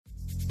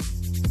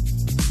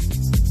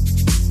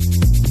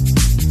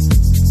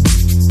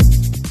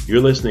You're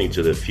listening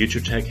to the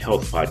Future Tech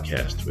Health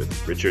Podcast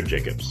with Richard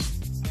Jacobs.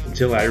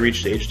 Until I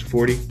reached age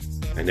 40,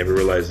 I never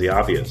realized the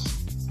obvious,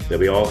 that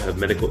we all have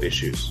medical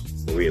issues,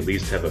 or we at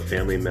least have a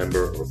family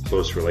member or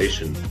close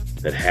relation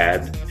that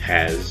had,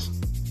 has,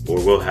 or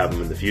will have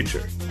them in the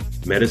future.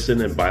 Medicine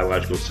and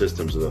biological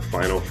systems are the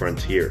final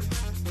frontier.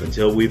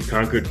 Until we've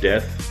conquered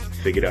death,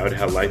 figured out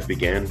how life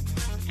began,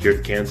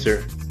 cured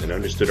cancer, and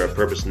understood our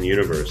purpose in the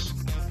universe,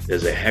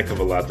 there's a heck of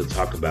a lot to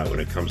talk about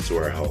when it comes to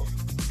our health.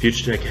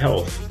 Future Tech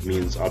Health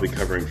means I'll be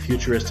covering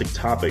futuristic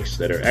topics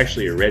that are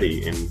actually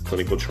already in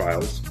clinical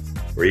trials,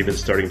 or even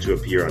starting to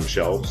appear on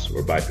shelves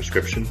or by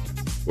prescription,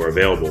 or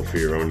available for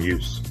your own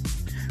use.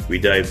 We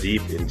dive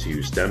deep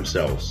into stem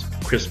cells,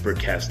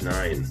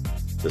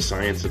 CRISPR-Cas9, the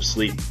science of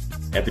sleep,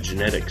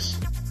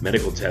 epigenetics,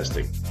 medical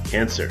testing,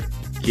 cancer,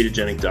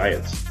 ketogenic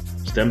diets,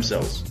 stem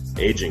cells,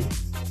 aging,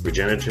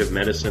 regenerative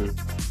medicine,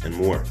 and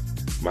more.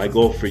 My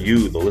goal for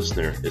you, the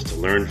listener, is to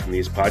learn from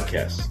these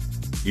podcasts.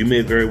 You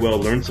may very well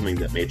learn something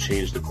that may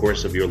change the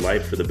course of your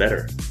life for the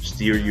better,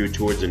 steer you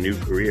towards a new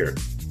career,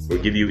 or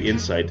give you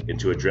insight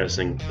into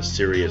addressing a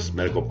serious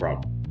medical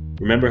problem.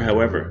 Remember,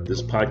 however,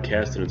 this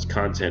podcast and its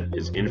content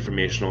is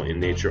informational in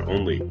nature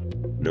only.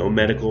 No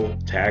medical,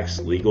 tax,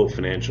 legal,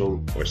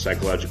 financial, or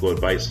psychological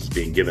advice is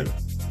being given.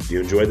 If you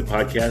enjoy the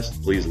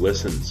podcast, please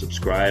listen,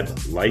 subscribe,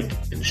 like,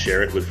 and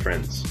share it with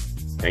friends.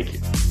 Thank you.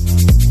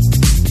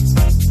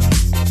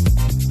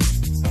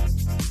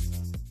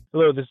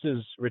 Hello, this is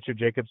Richard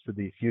Jacobs for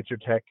the Future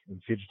Tech and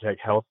Future Tech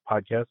Health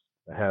podcast.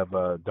 I have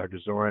Dr.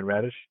 Zoran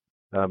Radish.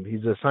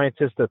 He's a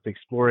scientist that's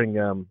exploring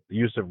the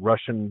use of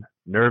Russian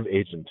nerve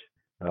agent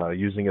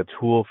using a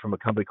tool from a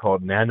company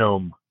called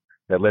Nanome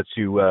that lets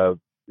you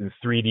in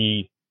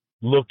 3D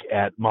look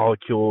at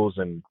molecules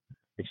and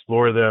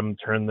explore them,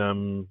 turn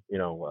them,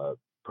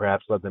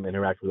 perhaps let them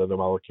interact with other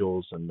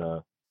molecules, and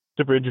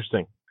super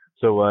interesting.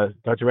 So,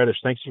 Dr. Radish,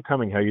 thanks for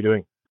coming. How are you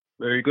doing?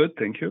 Very good,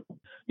 thank you.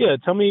 Yeah,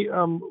 tell me,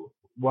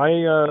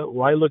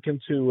 why look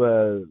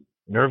into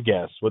nerve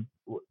gas?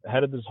 How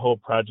did this whole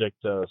project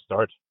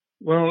start?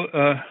 Well,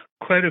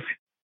 quite a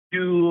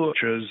few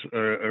researchers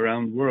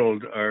around the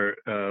world are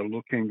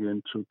looking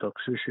into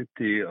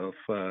toxicity of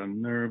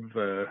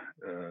nerve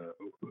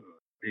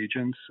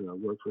agents,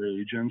 warfare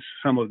agents.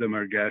 Some of them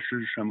are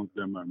gases, some of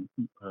them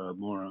are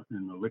more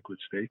in a liquid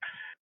state.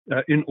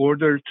 In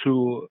order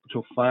to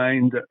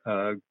find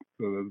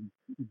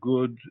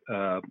good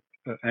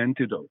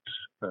antidotes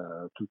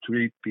to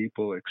treat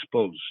people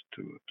exposed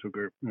to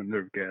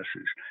nerve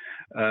gases.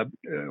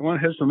 One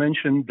has to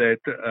mention that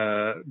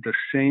the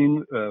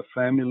same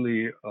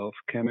family of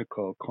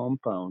chemical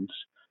compounds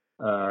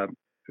are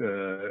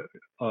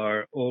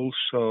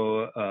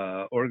also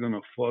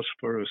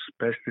organophosphorus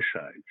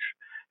pesticides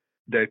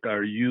that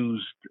are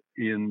used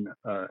in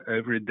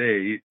every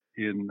day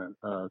in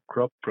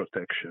crop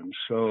protection.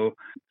 So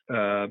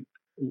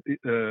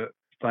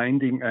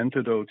finding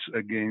antidotes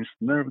against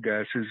nerve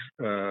gases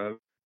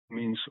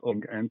means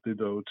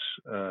antidotes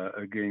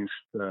against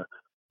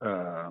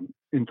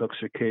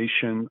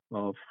intoxication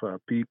of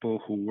people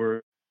who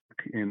work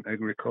in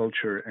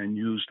agriculture and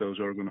use those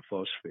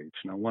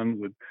organophosphates. Now,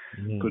 one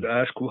could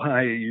ask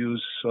why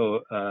use so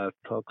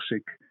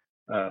toxic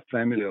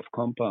family of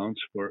compounds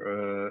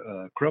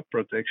for crop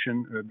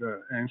protection.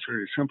 The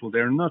answer is simple.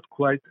 They're not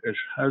quite as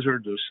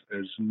hazardous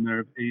as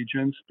nerve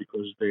agents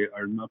because they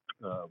are not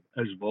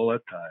as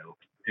volatile,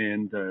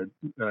 and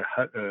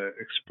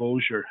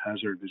exposure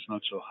hazard is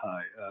not so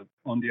high.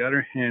 On the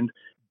other hand,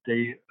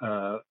 they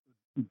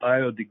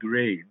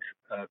biodegrade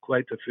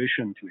quite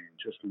efficiently.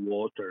 Just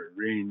water,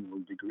 rain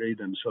will degrade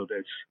them, so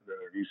that's the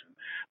reason.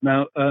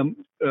 Now,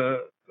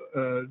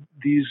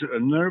 these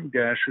nerve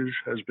gases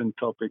has been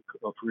topic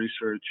of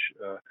research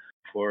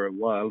for a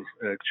while,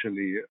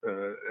 actually,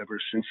 ever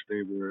since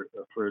they were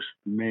first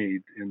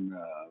made in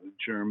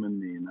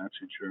Germany,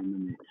 Nazi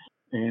Germany.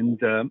 And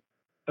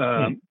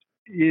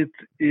it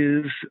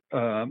is,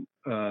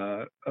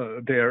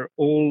 they're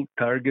all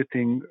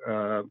targeting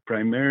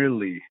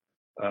primarily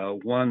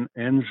one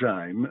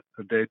enzyme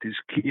that is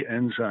key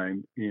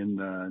enzyme in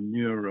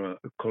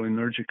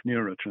cholinergic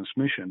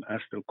neurotransmission,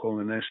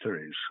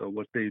 acetylcholinesterase. So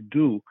what they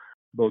do,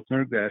 both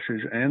nerve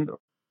gases and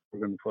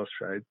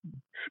organophosphate,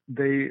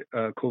 they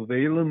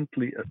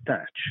covalently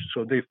attach.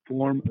 So they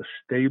form a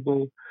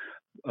stable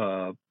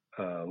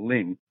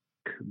link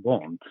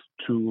bond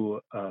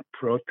to a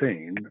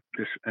protein,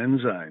 this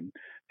enzyme,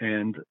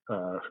 and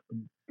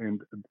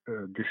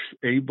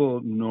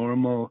disable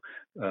normal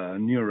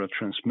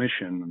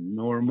neurotransmission,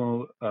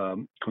 normal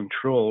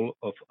control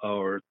of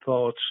our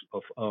thoughts,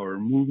 of our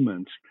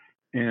movements,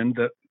 and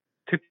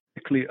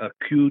typically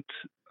acute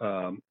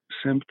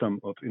symptom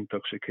of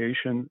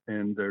intoxication.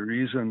 And the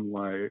reason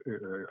why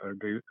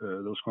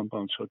those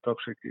compounds so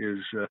toxic is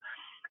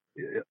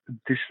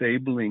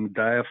disabling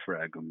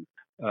diaphragm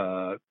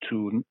that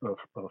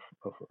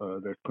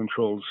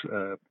controls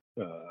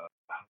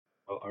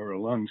how our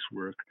lungs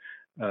work.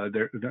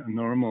 The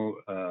normal,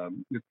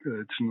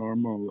 it's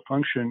normal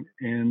function,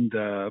 and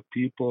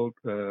people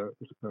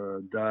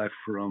die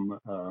from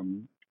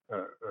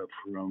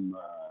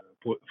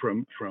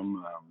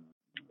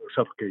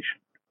suffocation.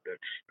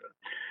 That's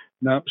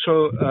now.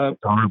 So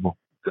horrible.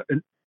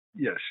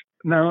 Yes.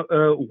 Now,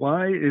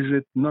 why is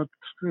it not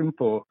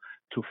simple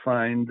to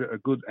find a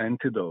good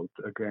antidote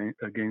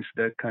against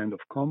that kind of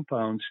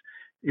compounds?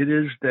 It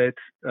is that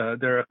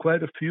there are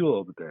quite a few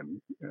of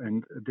them,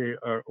 and they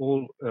are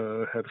all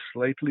have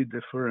slightly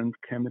different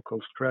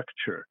chemical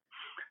structure.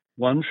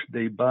 Once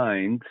they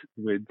bind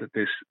with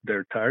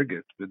their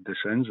target, with this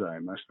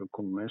enzyme,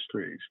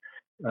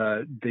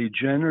 acetylcholinesterase, they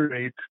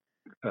generate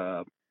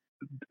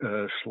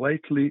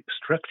slightly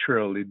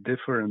structurally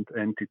different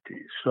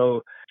entities.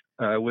 So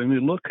when we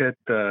look at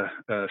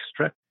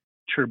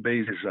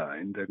structure-based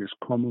design that is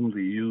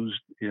commonly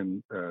used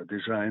in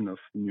design of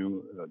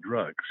new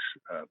drugs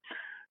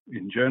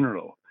in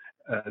general,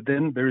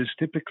 then there is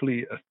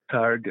typically a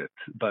target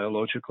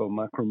biological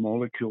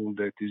macromolecule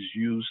that is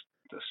used,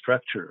 the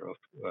structure of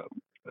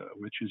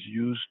which is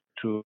used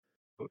to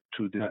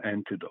the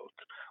antidote,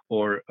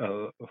 or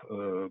a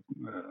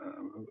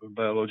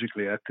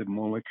biologically active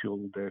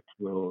molecule that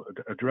will,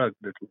 a drug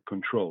that will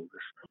control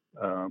this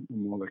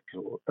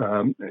molecule.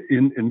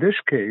 In this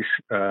case,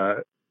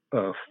 4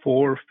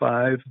 or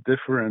 5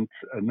 different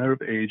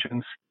nerve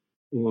agents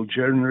will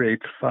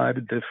generate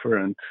 5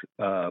 different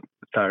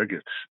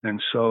targets.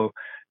 And so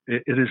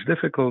it is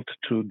difficult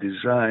to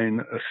design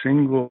a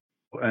single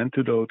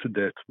antidote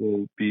that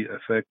will be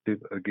effective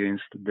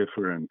against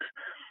different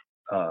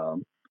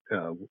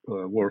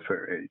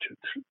warfare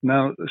agents.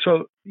 Now,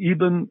 so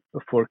even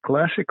for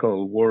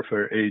classical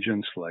warfare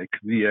agents like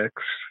VX,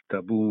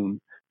 Tabun,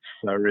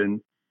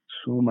 Sarin,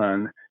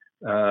 Suman,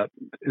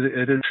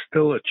 it is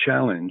still a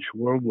challenge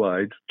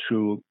worldwide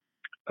to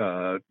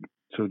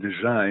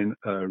design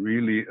a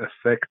really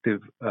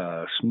effective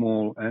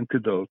small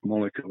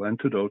molecule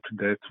antidote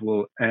that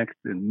will act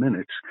in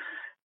minutes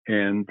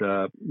and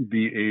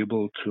be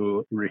able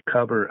to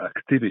recover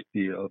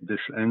activity of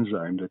this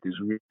enzyme that is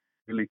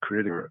really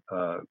critical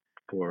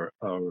for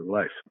our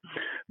life,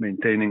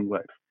 maintaining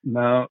life.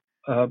 Now,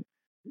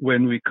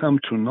 when we come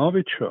to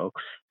Novichok,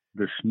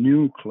 this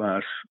new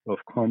class of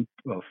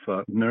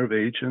nerve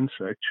agents,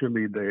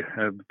 actually they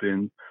have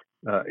been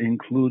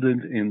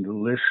included in the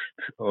list,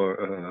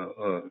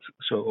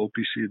 so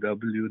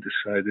OPCW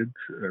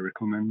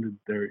recommended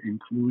their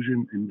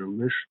inclusion in the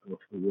list of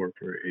the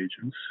warfare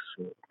agents.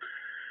 So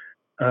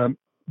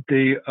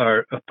they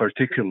are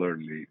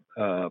particularly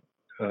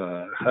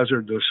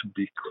hazardous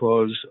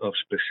because of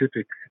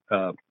specific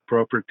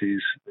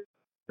properties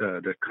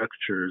that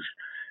captures,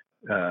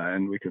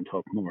 and we can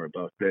talk more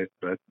about that.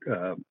 But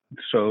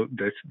so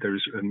that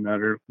there's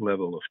another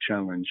level of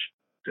challenge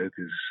that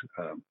is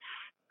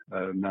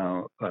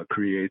now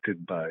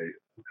created by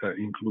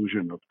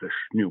inclusion of this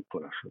new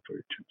class of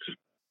agents.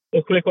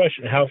 A quick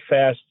question: how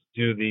fast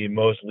do the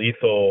most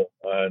lethal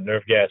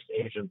nerve gas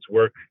agents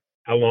work?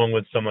 How long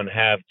would someone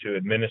have to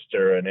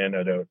administer an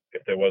antidote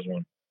if there was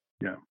one?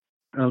 Yeah,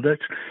 well,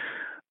 that's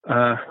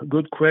a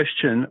good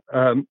question.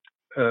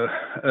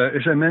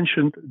 As I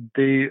mentioned,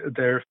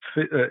 they're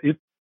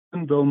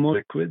even though more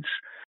liquids,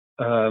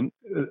 and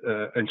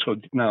so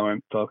now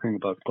I'm talking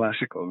about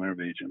classical nerve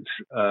agents.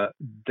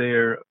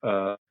 Their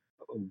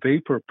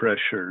vapor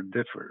pressure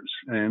differs,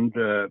 and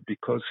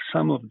because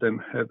some of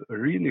them have a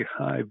really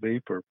high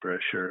vapor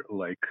pressure,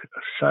 like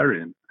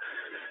sarin,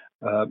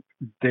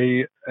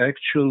 they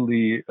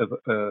actually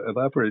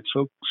evaporate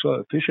so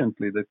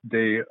efficiently that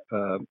they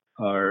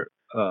are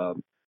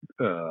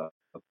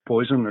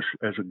poisonous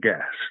as a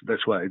gas.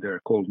 That's why they're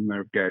called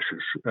nerve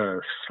gases.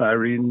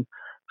 Sarin,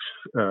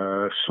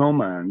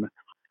 Soman,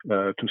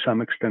 to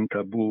some extent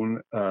Tabun,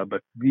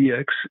 but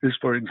VX is,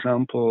 for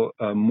example,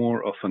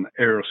 more of an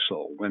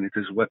aerosol. When it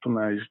is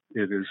weaponized,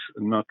 it is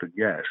not a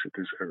gas, it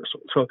is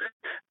aerosol. So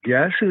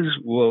gases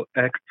will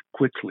act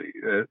quickly,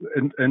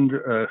 and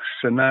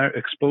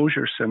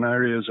exposure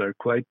scenarios are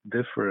quite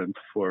different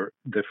for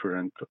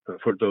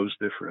those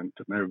different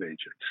nerve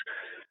agents.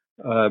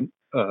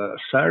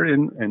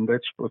 Sarin, and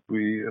that's what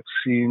we have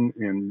seen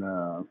in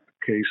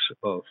case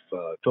of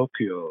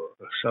Tokyo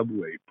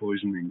subway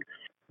poisoning,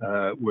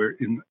 where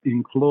in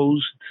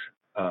enclosed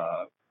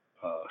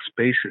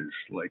spaces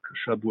like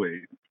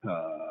subway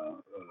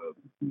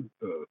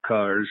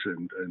cars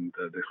and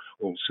the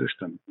whole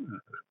system,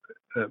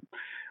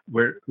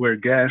 where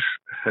gas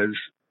has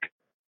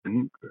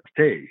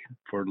stay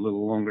for a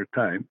little longer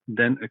time,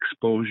 then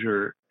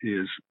exposure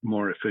is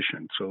more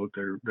efficient. So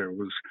there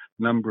was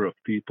a number of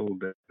people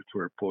that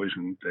were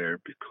poisoned there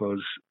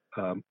because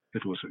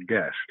it was a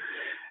gas.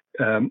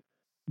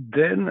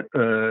 Then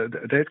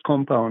that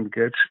compound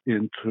gets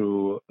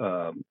into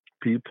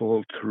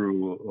people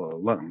through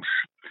lungs,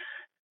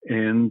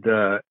 and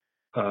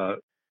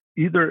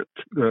either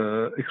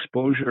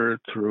exposure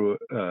through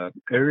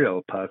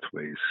aerial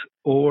pathways,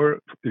 or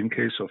in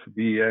case of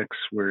VX,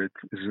 where it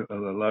is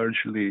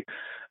largely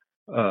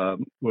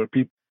where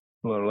people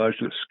are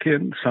largely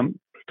skin, some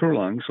through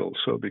lungs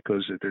also,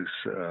 because it is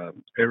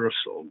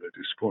aerosol that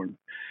is formed.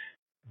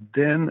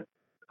 Then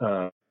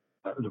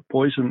the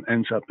poison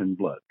ends up in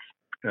blood.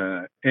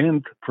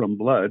 And from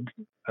blood,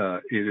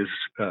 it is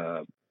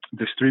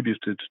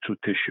distributed to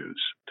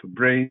tissues, to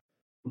brain,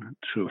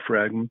 to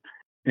fragment.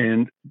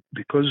 And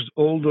because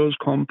all those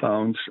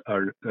compounds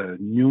are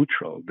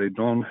neutral, they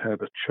don't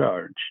have a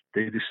charge,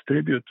 they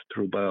distribute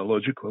through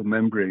biological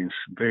membranes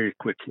very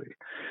quickly,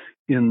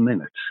 in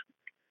minutes.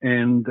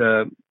 And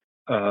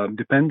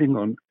depending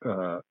on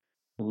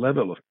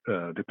level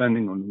of,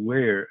 depending on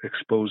where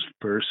exposed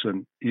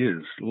person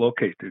is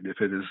located,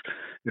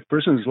 if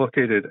person is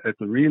located at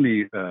the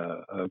really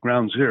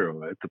ground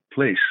zero, at the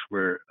place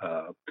where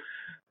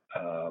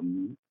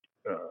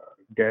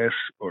gas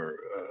or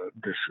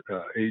this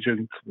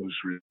agent was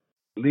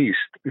released,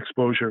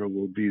 exposure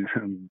will be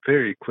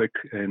very quick,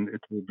 and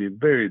it will be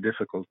very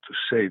difficult to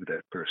save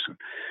that person,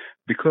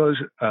 because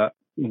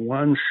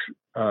once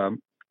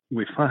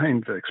we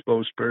find the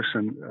exposed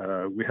person,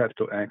 we have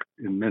to act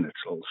in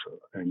minutes also,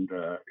 and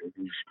it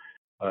is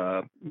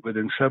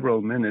within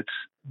several minutes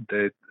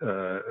that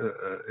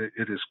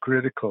it is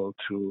critical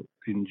to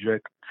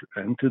inject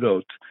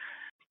antidote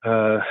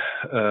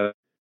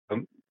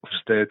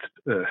that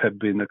have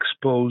been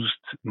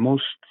exposed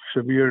most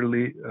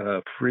severely.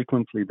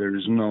 Frequently, there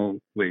is no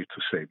way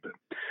to save them.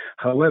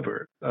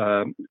 However,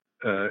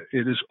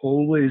 it is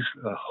always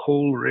a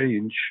whole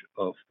range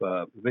of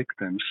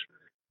victims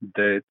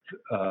that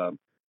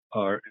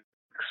are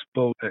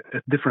exposed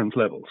at different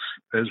levels.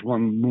 As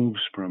one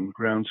moves from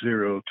ground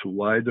zero to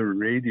wider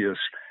radius,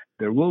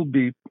 there will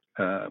be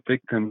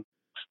victims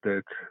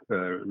that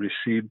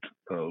received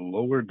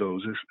lower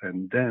doses,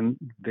 and then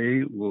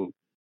they will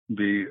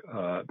be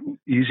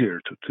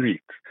easier to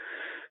treat.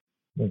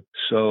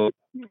 So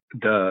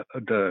the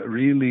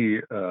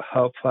really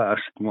how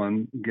fast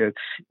one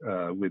gets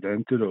with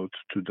antidote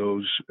to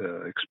those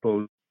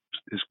exposed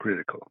is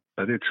critical,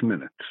 but it's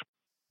minutes.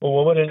 Well,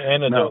 what would an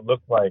antidote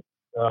look like?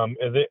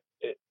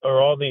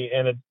 Are all the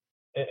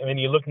I mean,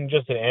 you're looking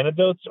just at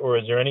antidotes, or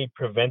is there any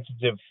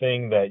preventative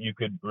thing that you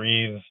could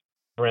breathe,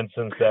 for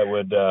instance, that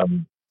would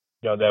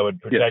that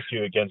would protect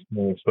you against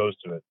being exposed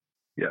to it?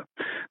 Yeah,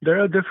 there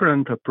are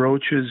different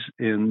approaches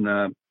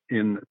in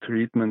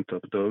treatment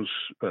of those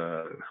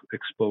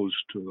exposed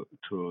to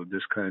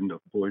this kind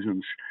of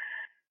poisons.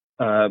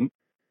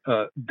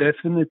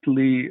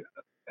 Definitely,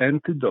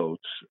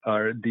 antidotes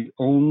are the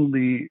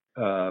only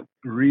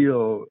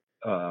real.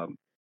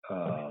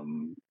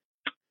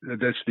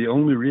 That's the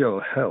only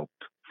real help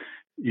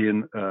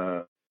in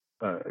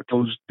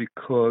those,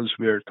 because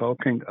we are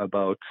talking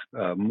about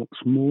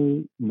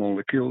small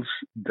molecules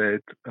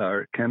that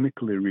are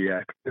chemically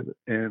reactive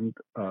and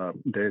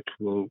that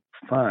will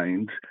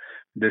find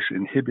this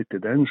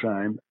inhibited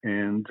enzyme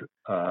and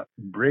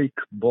break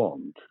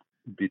bond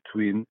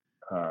between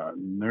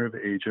nerve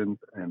agent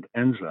and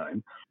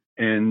enzyme,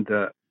 and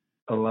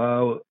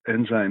allow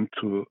enzyme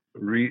to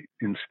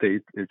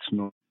reinstate its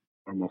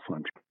normal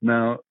function.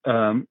 Now,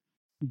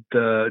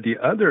 the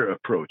other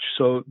approach,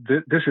 so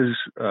this is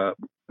a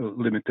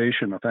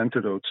limitation of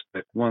antidotes,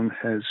 that one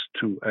has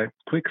to act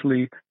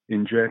quickly,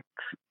 inject,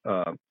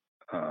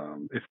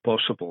 if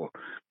possible,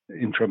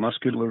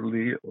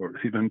 intramuscularly, or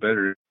even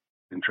better,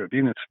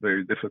 intravenous.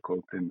 Very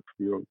difficult in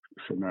field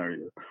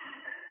scenario.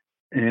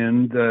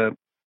 And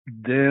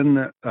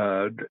then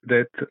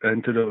that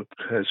antidote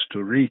has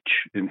to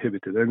reach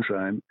inhibited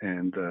enzyme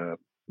and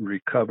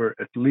recover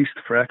at least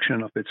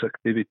fraction of its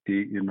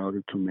activity in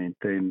order to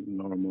maintain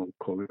normal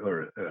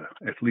or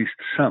at least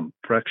some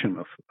fraction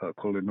of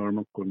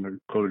normal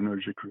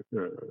cholinergic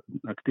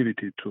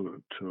activity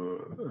to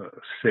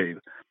save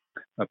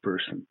a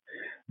person.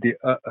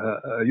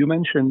 You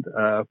mentioned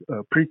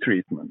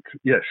pre-treatment.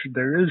 Yes,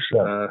 there is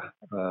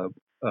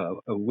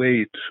a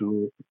way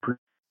to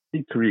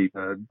pre-treat.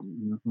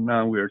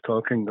 Now we are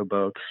talking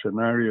about a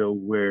scenario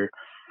where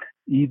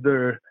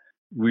either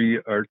we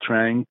are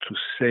trying to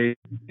save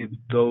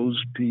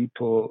those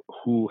people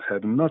who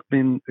have not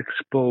been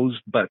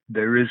exposed, but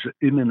there is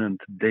imminent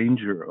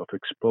danger of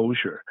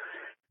exposure.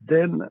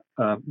 Then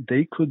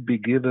they could be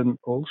given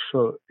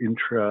also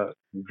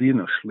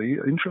intravenously,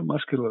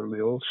 intramuscularly.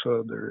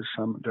 Also, there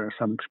are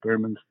some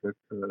experiments that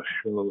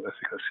show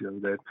efficacy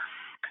of that.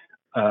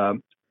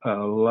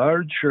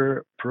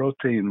 Larger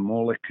protein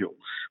molecules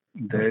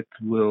that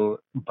will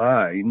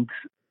bind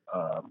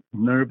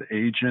nerve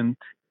agent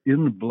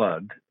in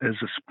blood as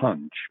a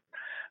sponge.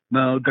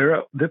 Now, there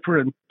are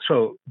different,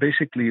 so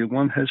basically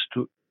one has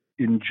to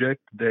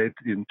inject that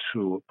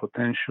into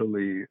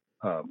potentially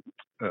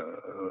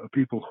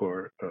people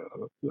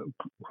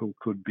who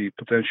could be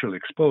potentially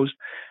exposed,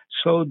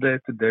 so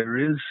that there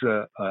is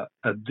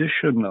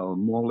additional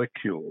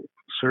molecule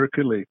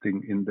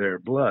circulating in their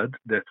blood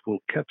that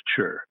will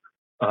capture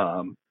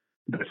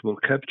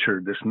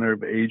this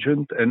nerve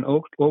agent. And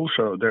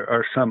also there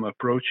are some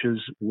approaches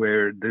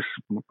where this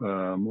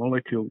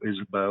molecule is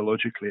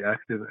biologically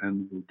active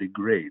and will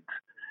degrade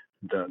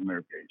the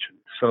nerve agent.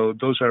 So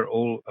those are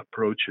all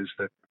approaches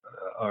that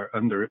are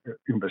under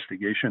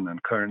investigation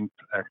and current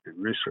active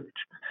research.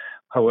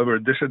 However,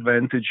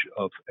 disadvantage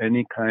of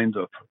any kind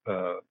of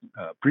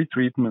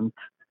pre-treatment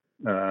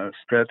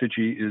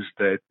strategy is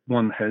that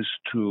one has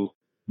to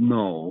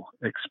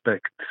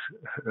expect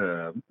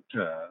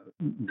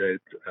that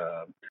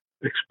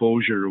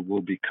exposure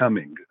will be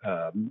coming.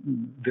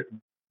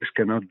 This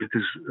cannot,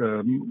 because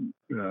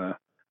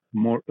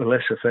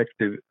less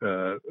effective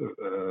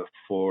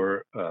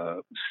for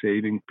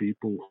saving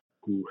people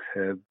who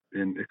have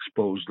been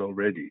exposed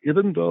already,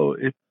 even though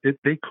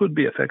they could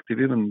be effective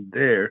even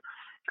there.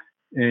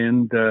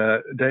 And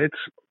that's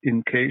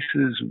in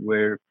cases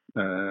where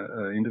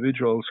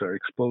individuals are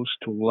exposed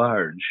to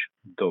large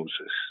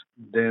doses.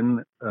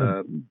 Then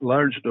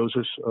large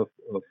doses of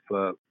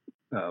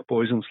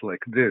poisons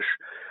like this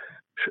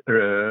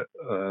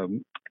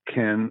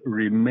can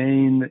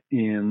remain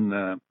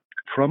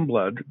from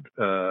blood.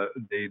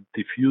 They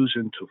diffuse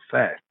into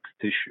fat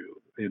tissue,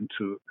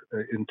 into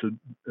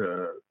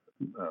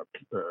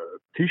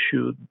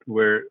tissue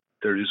where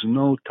there is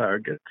no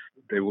target.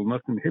 They will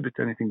not inhibit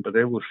anything, but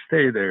they will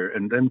stay there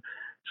and then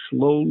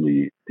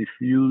slowly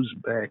diffuse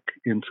back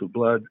into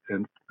blood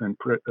and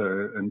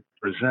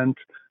present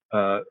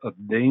a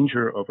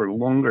danger over a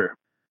longer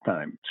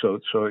time. So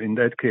in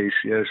that case,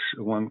 yes,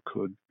 one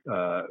could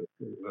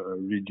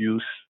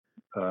reduce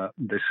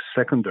this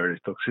secondary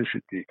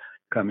toxicity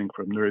coming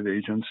from nerve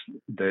agents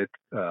that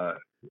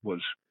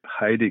was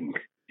hiding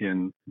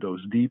in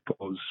those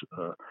depots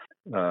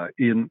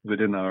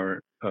within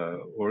our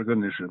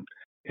organism,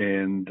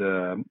 and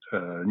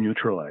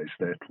neutralize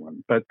that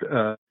one. But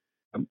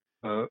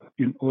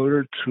in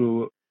order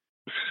to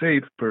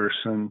save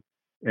person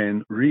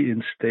and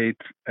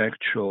reinstate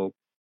actual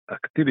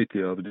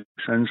activity of this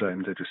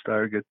enzyme that is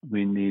target,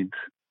 we need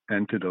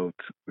antidote,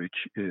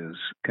 which is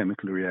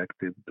chemically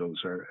reactive.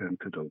 Those are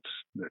antidotes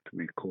that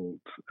we called,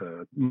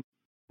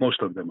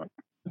 most of them are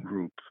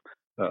group,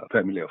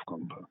 family of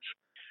compounds.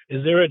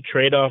 Is there a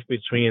trade-off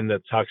between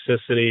the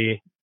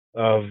toxicity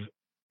of,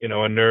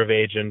 a nerve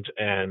agent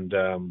and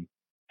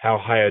how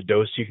high a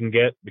dose you can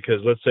get?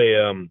 Because let's say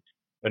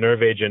a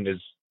nerve agent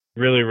is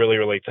really, really,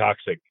 really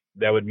toxic.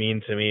 That would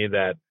mean to me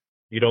that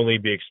you'd only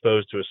be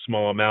exposed to a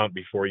small amount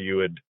before you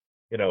would,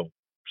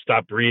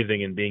 stop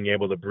breathing and being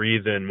able to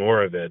breathe in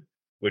more of it,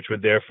 which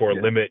would therefore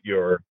limit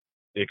the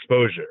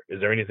exposure. Is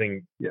there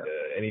anything,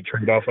 any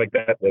trade-off like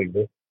that? Like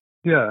this?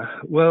 Yeah,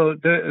 well,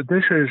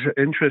 this is an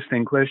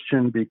interesting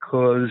question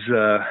because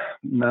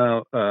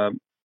now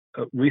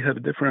we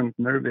have different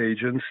nerve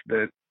agents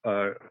that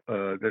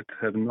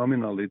have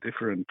nominally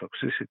different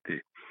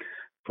toxicity.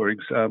 For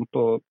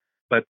example,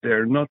 but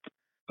they're not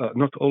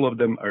all of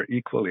them are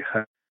equally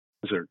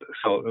hazardous.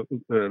 So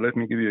let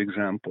me give you an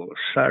example.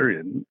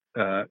 Sarin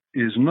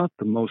is not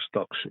the most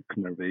toxic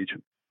nerve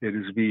agent. It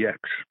is VX,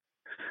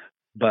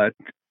 but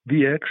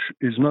VX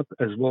is not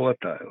as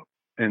volatile.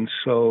 And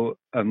so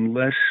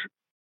unless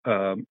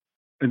and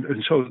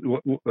so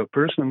a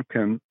person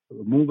can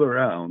move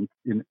around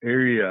in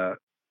area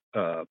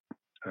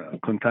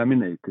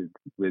contaminated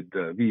with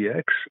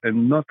VX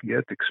and not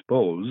get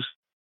exposed,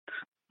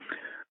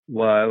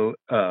 while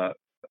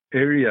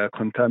area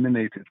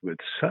contaminated with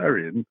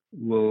sarin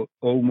will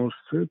almost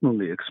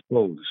certainly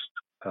expose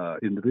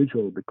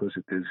individual because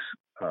it is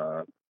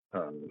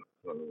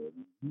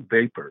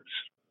vapors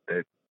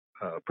that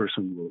a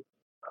person will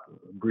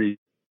breathe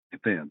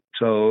in.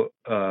 So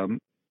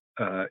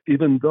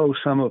even though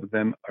some of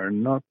them are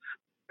not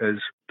as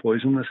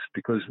poisonous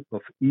because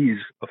of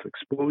ease of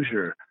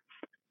exposure,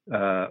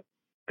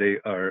 they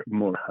are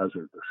more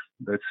hazardous.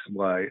 That's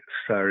why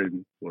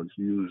sarin was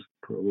used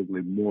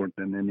probably more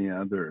than any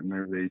other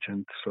nerve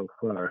agent so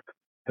far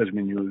has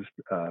been used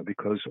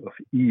because of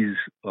ease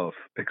of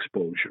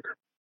exposure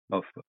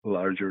of a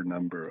larger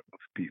number of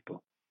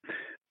people.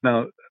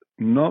 Now,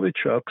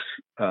 Novichokes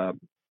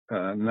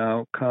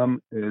now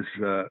come as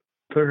a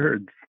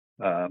third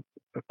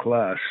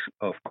class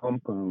of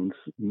compounds,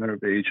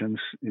 nerve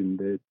agents in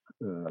that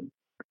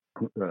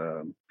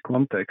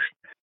context,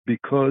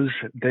 because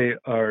they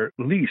are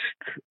least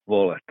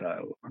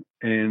volatile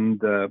and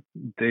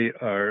they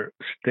are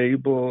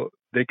stable.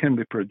 They can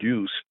be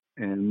produced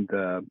and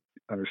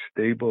are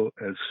stable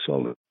as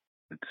solids.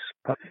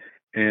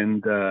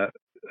 And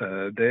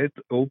that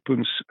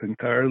opens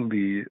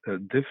entirely a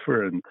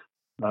different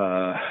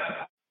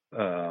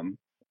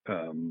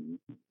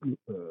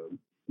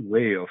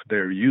way of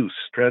their use,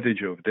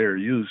 strategy of their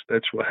use.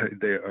 That's why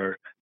they are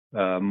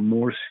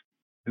more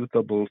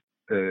suitable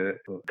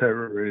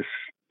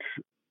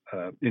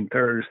in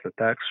terrorist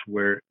attacks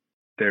where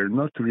they're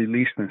not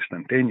released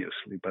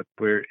instantaneously, but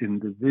where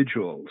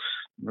individuals,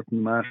 not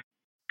mass,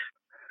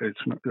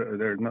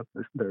 they're not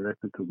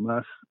directed to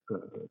mass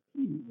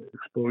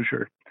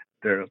exposure.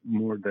 They're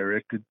more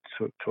directed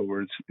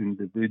towards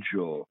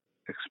individual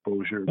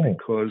exposure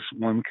because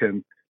one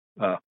can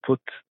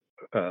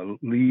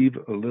leave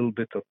a little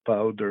bit of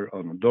powder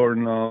on a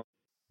doorknob,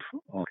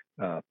 on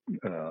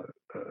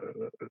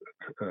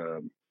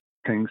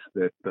things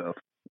that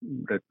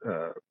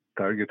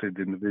targeted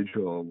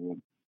individual will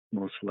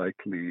most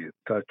likely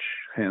touch,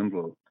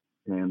 handle,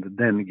 and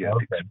then get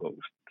exposed.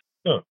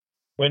 Huh.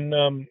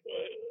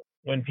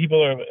 When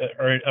people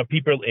are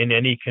people in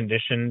any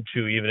condition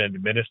to even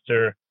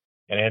administer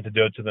an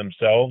antidote to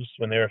themselves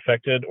when they're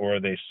affected, or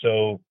are they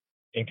so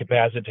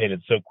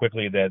incapacitated so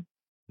quickly that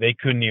they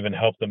couldn't even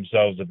help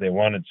themselves if they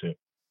wanted to?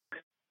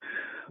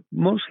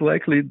 Most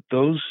likely,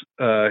 those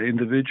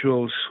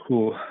individuals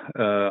who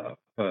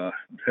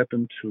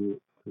happen to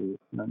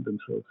find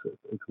themselves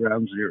at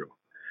ground zero,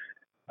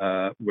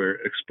 where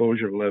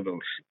exposure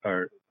levels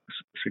are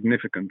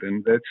significant,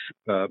 and that's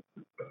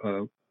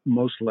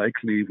most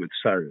likely with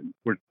sarin,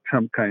 or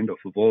some kind of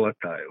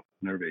volatile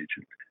nerve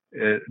agent.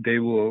 They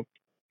will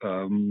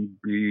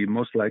be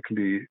most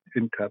likely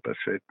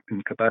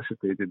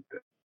incapacitated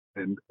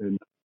and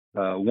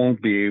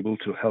won't be able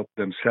to help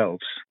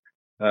themselves.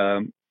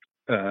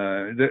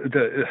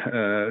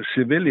 The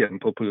civilian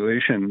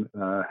population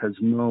has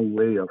no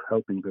way of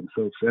helping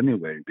themselves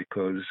anyway,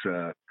 because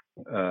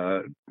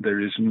there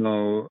is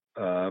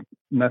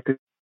nothing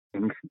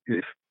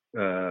if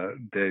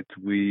that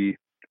we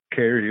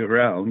carry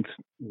around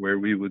where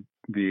we would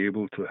be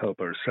able to help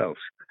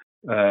ourselves.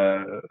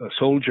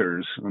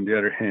 Soldiers, on the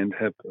other hand,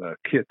 have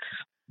kits,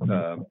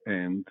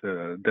 and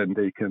then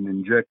they can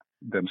inject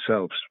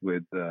themselves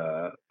with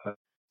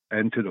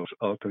antidotes,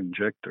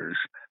 auto-injectors.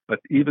 But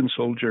even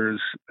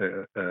soldiers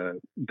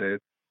that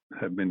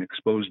have been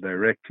exposed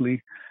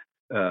directly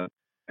and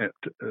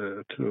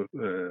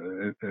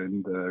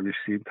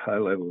received high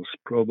levels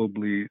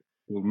probably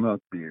will not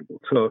be able.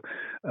 So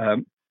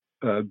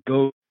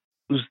those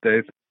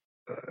that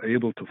are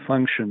able to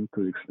function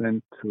to the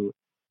extent to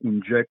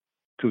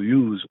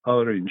use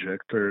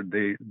auto-injector,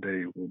 they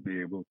will be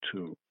able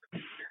to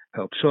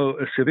help. So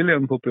a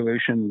civilian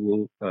population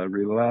will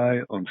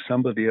rely on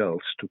somebody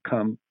else to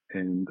come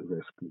and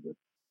rescue them.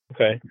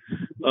 Okay.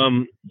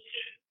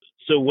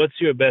 So what's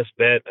your best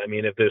bet? I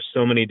mean, if there's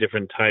so many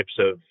different types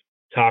of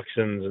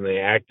toxins and they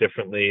act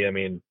differently, I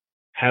mean,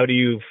 how do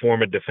you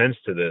form a defense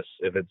to this?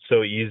 If it's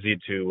so easy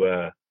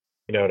to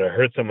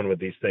hurt someone with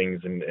these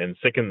things and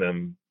sicken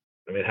them,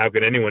 I mean, how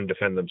could anyone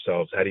defend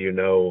themselves? How do you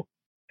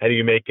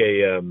make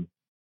an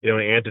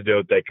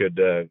antidote that could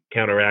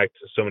counteract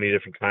so many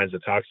different kinds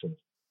of toxins?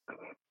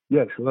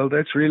 Yes, well,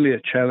 that's really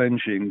a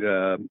challenging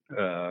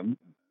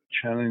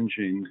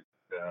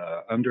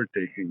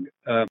undertaking.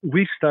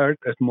 We start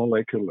at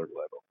molecular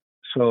level.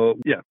 So,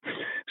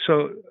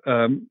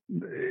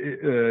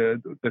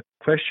 the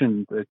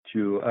question that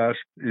you asked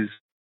is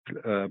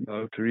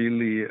about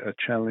really a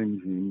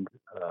challenging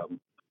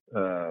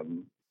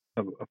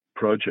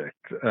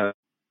project.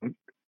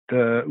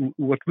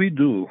 What we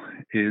do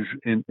is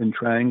in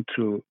trying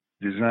to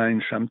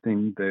design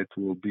something that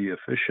will be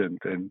efficient,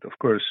 and of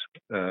course,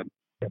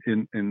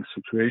 in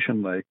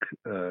situation like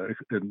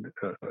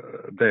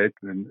that,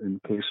 in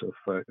case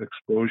of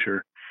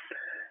exposure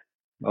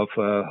of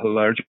a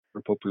large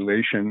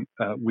population,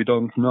 we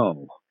don't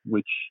know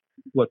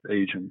what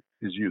agent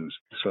is used.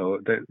 So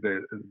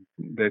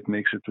that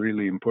makes it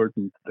really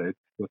important that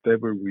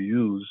whatever we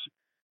use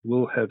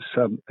will have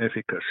some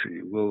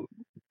efficacy, will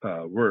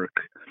work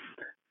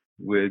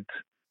with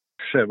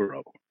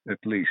several, at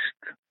least,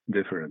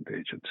 different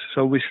agents.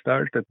 So we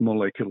start at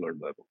molecular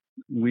level.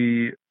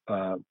 We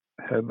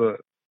have a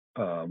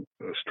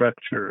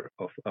structure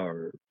of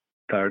our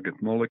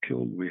target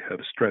molecule. We have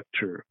a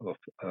structure of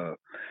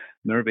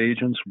nerve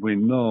agents. We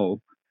know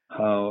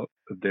how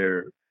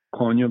their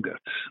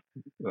conjugates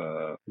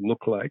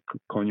look like.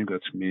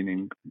 Conjugates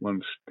meaning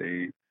once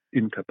they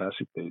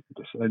incapacitate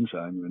this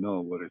enzyme, we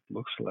know what it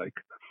looks like.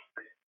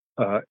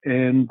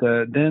 And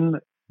then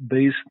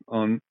based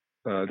on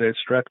that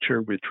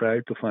structure, we try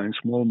to find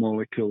small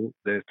molecule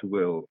that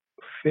will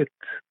fit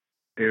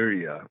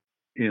area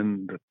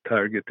in the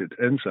targeted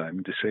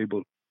enzyme,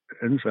 disabled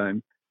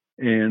enzyme,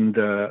 and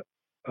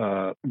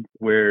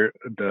where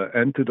the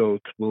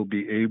antidote will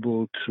be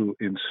able to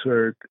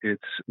insert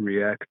its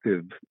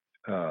reactive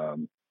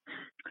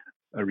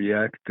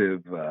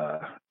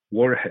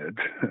warhead,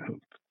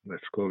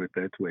 let's call it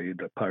that way,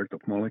 the part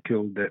of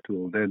molecule that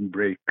will then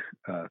break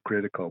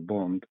critical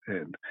bond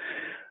and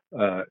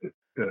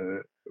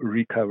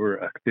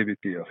recover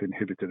activity of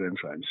inhibited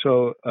enzymes.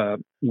 So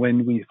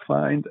when we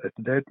find at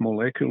that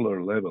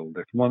molecular level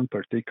that one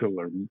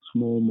particular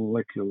small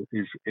molecule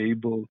is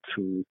able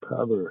to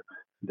cover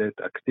that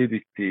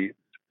activity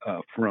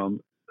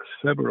from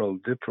several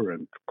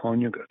different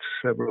conjugates,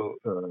 several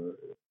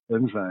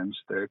enzymes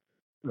that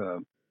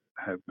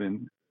have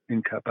been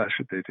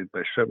incapacitated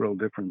by several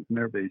different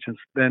nerve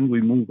agents, then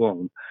we move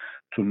on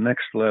to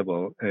next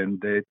level,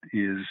 and that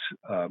is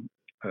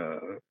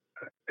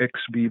ex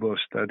vivo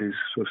studies,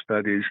 so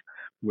studies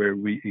where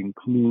we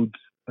include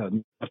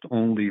not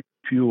only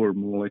pure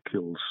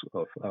molecules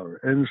of our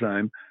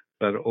enzyme,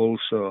 but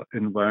also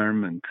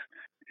environment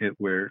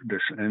where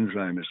this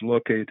enzyme is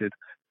located,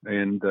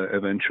 and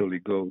eventually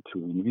go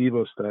to in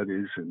vivo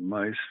studies in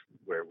mice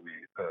where we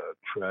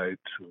try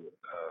to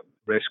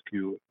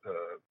rescue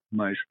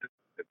mice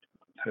that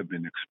have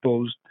been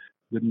exposed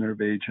with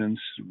nerve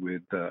agents,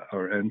 with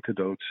our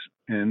antidotes.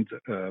 And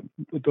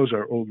those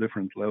are all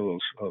different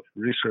levels of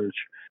research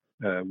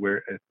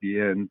where at the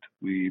end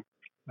we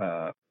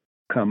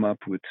come up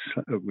with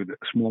a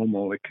small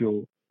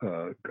molecule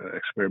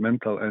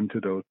experimental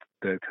antidote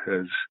that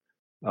has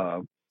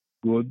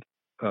good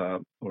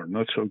or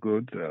not so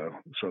good.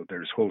 So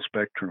there's whole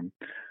spectrum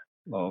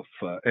of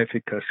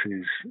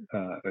efficacies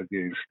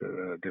against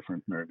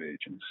different nerve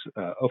agents.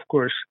 Of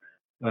course,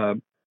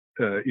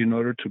 in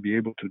order to be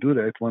able to do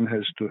that, one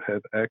has to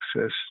have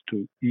access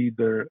to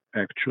either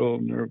actual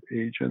nerve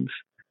agents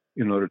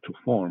in order to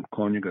form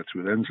conjugates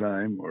with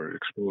enzyme or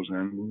expose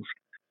animals,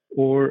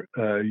 or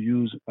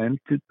use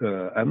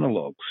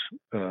analogs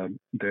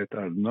that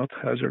are not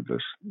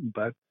hazardous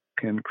but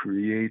can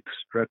create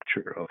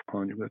structure of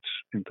conjugates,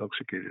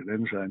 intoxicated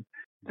enzyme,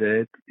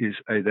 that is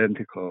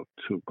identical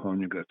to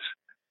conjugates,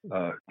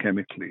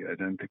 chemically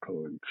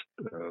identical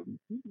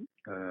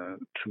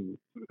to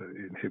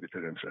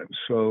inhibitor enzymes.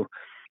 So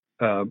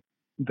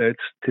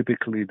that's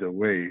typically the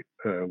way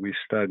we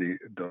study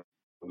those.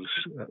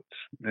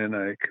 And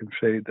I can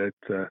say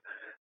that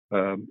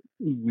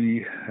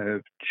we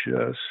have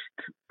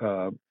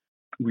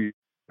we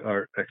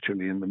are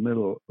actually in the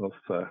middle of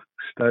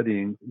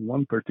studying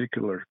one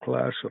particular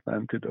class of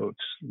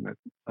antidotes that,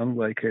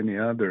 unlike any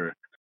other,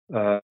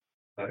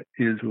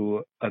 is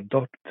to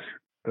adopt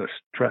a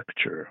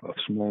structure of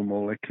small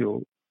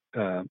molecule,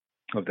 of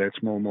that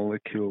small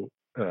molecule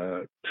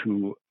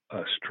to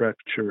a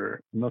structure,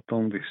 not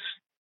only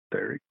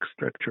steric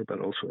structure, but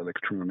also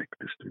electronic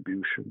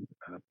distribution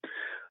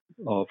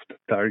of the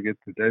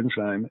targeted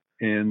enzyme,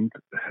 and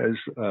has,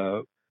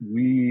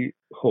 we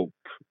hope,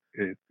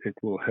 it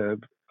will have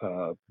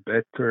a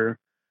better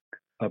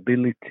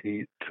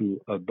ability to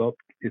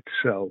adapt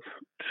itself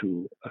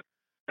to a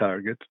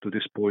target, to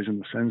this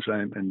poisonous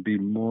enzyme, and be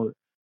more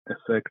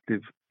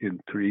effective in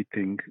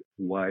treating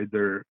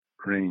wider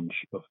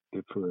range of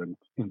different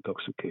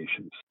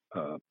intoxications,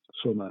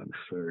 soma,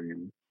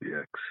 sarin,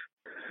 BX,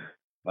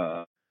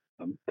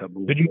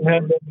 taboo. Should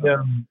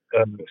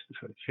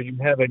you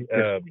have any,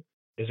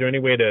 is there any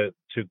way to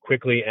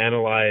quickly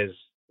analyze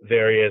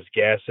various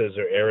gases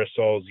or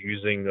aerosols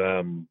using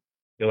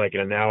like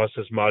an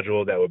analysis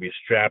module that would be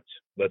strapped,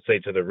 let's say,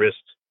 to the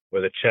wrist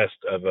or the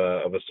chest of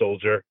a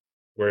soldier,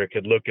 where it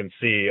could look and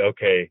see,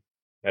 okay,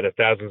 out of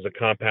thousands of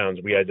compounds,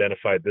 we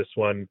identified this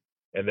one,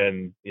 and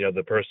then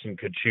the person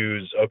could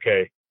choose,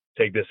 okay,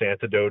 take this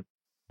antidote.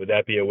 Would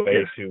that be a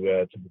way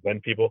to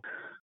prevent people?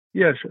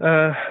 Yes,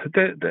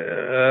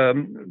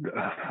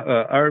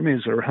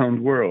 armies around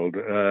the world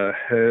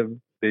have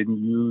been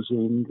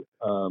using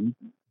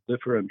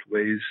different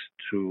ways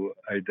to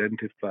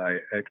identify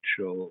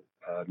actual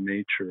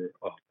nature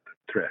of the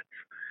threat.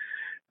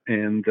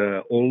 And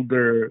there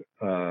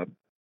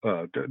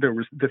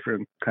was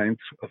different kinds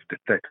of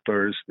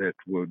detectors that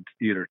would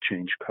either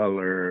change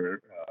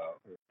color,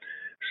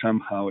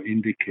 somehow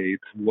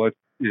indicate what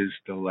is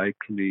the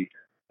likely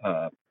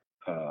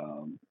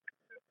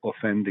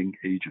offending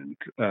agent.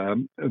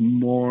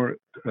 More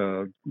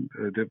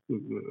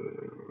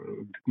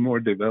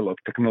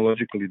developed,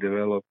 technologically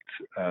developed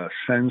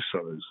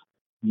sensors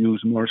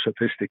use more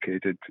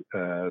sophisticated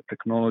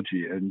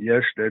technology, and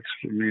yes, that's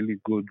a really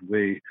good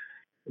way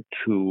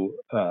to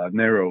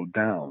narrow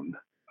down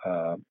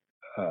a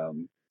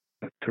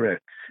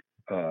threat.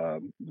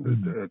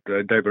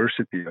 The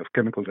diversity of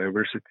chemical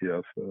diversity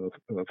of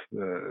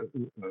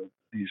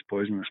these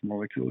poisonous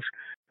molecules.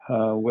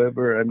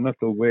 However, I'm not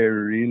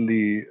aware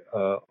really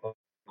of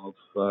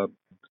a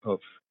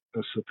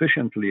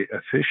sufficiently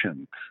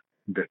efficient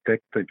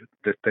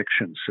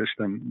detection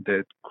system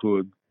that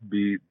could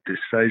be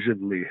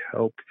decisively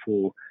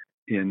helpful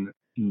in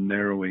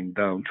narrowing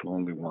down to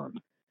only one,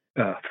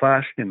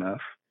 fast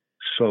enough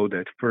so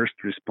that first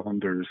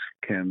responders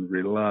can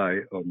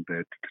rely on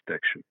that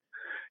detection.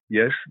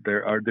 Yes,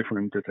 there are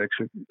different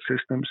detection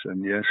systems,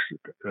 and yes,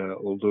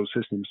 all those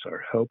systems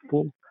are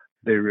helpful.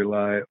 They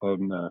rely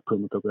on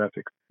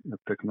chromatographic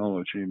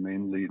technology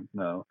mainly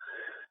now,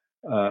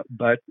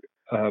 but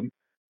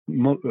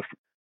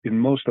in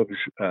most of this,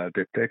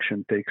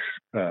 detection takes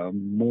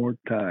more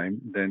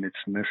time than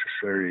it's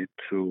necessary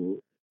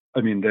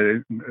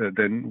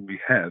than we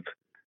have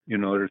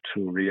in order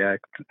to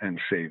react and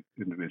save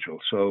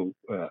individuals. So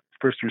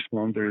first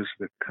responders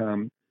that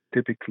come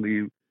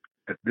typically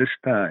at this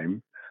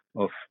time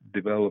of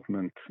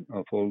development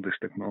of all this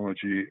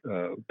technology,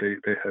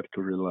 they have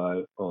to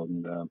rely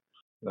on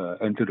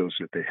antidotes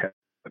that they have.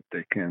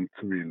 They can't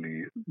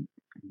really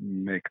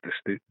make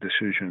this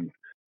decision,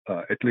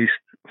 at least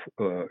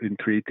in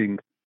treating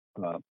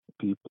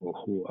people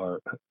who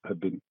have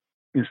been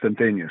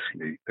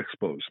instantaneously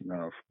exposed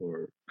now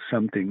for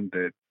something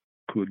that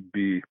could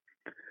be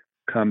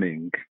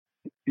coming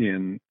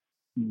in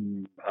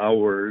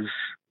hours.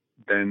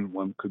 Then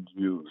one could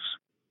use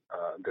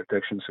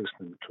detection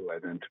system to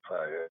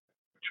identify a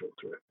actual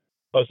threat.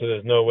 Oh, so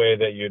there's no way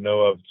that you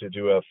know of to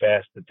do a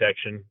fast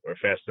detection or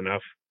fast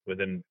enough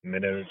within a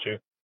minute or two?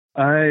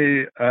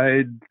 I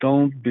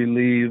don't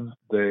believe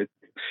that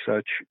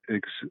such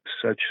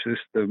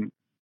system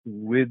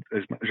with,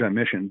 as I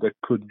mentioned, that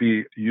could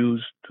be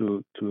used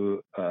to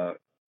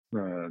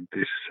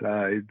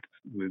decide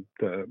with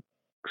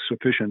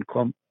sufficient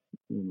for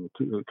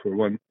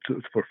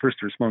first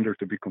responder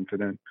to be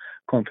confident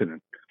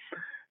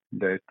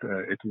that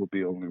it will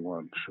be only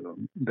one. So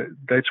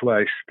that's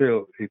why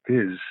still it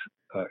is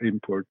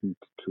important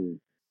to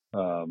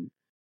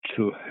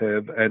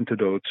have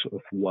antidotes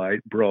of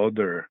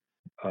broader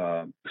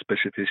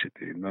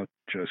specificity, not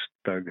just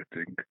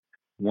targeting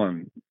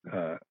one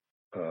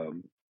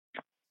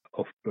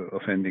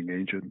offending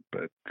agent,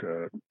 but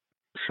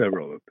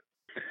several of them.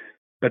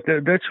 But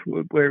that's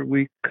where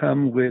we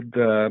come with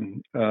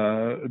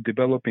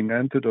developing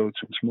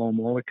antidotes in small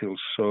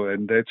molecules.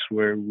 And that's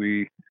where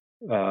we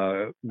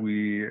are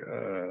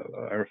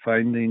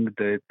finding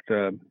that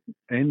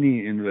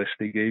any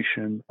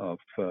investigation of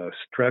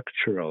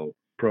structural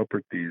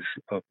properties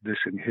of this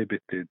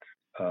inhibited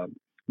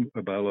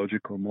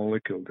biological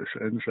molecule, this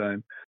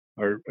enzyme,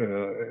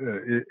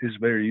 is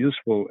very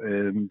useful,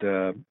 and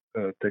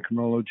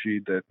technology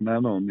that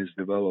Nanome is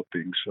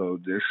developing. So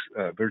this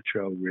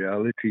virtual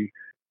reality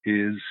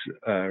is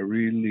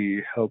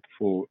really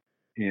helpful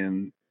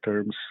in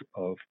terms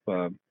of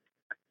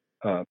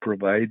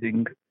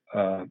providing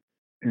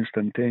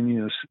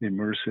instantaneous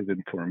immersive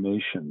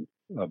information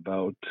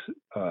about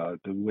the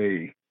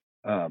way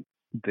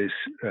this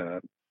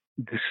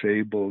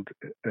disabled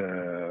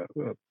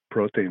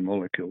protein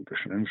molecule,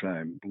 this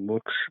enzyme,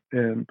 looks,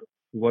 and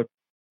what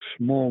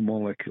small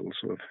molecules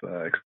of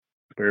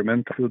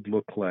experiment would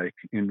look like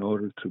in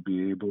order to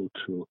be able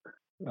to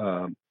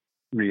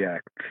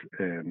react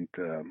and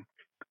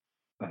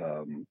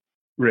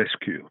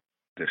rescue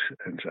this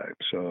enzyme.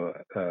 So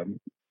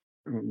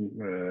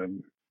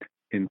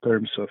in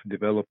terms of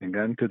developing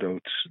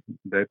antidotes,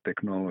 that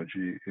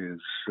technology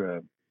is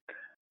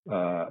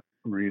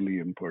really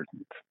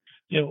important.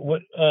 Yeah.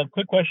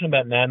 Quick question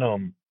about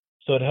Nanome.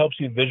 So it helps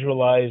you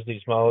visualize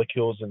these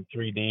molecules in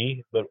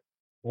 3D, but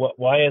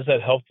why is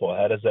that helpful?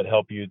 How does that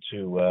help you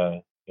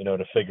to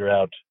to figure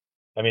out?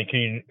 I mean,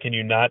 can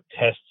you not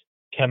test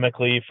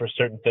chemically for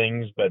certain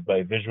things, but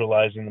by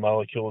visualizing the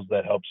molecules,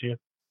 that helps you?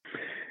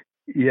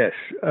 Yes.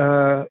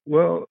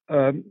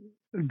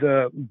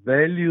 The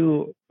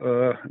value,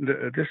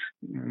 this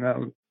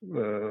now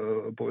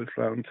boils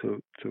down to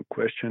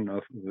question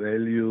of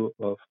value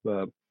of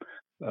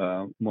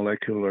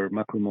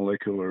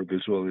macromolecular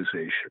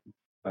visualization.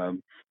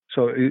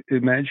 So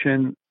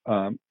imagine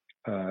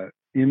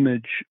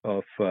image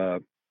of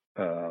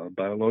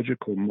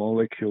biological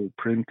molecule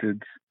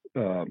printed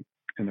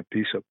in a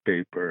piece of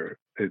paper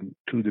in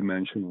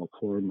two-dimensional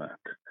format.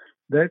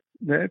 That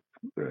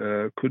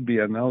could be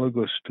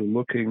analogous to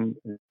looking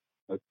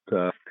at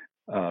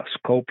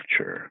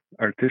sculpture,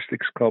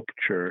 artistic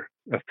sculpture,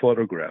 a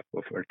photograph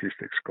of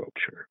artistic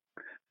sculpture.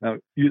 Now,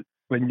 if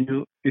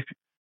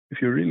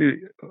you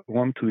really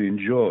want to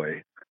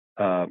enjoy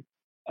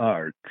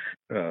art,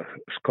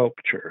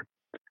 sculpture,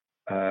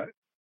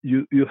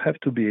 you have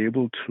to be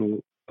able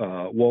to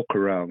walk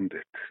around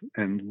it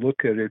and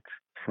look at it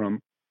from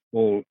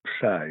all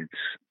sides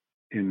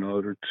in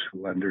order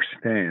to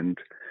understand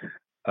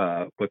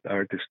what the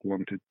artist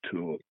wanted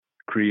to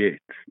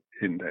create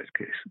in that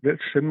case.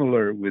 That's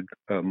similar with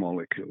a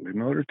molecule.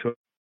 In order to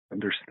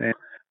understand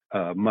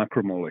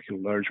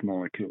macromolecule, large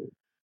molecule,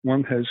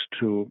 one has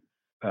to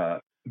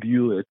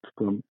view it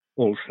from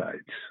all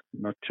sides,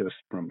 not just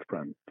from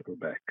front or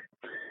back.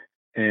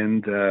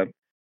 And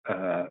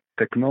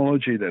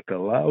technology that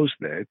allows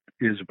that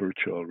is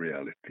virtual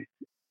reality.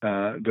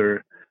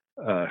 There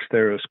are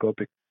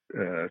stereoscopic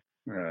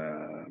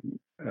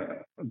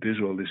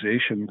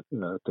visualization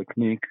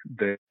technique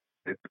that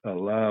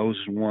allows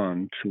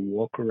one to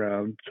walk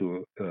around,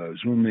 to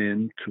zoom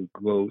in, to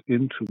go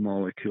into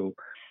molecule,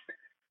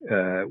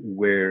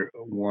 where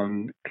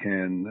one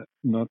can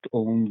not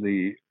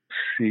only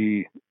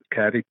see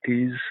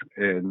cavities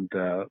and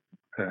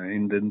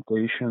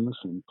indentations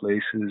in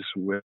places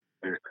where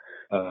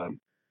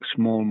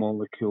small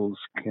molecules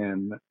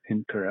can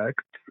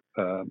interact,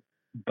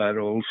 but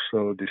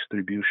also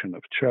distribution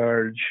of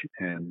charge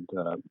and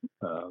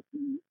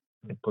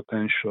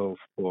potential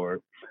for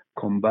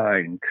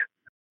combined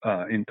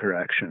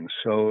interaction.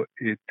 So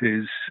it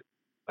is,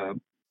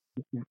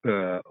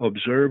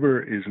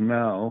 observer is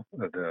now,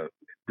 the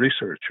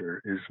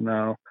researcher is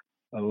now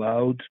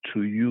allowed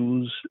to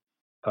use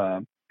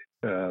the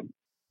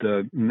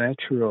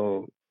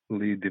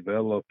naturally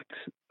developed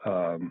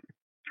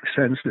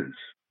senses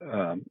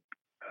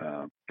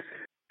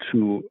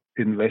to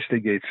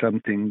investigate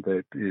something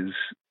that is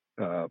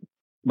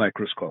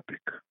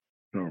microscopic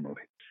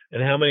normally.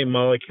 And how many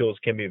molecules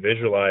can be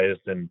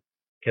visualized, and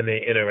can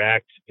they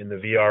interact in the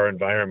VR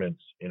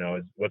environments?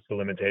 What's the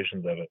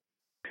limitations of it?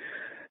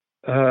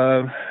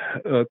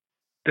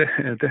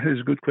 That is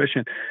a good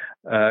question.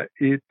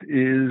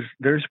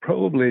 There's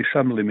probably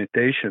some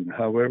limitation.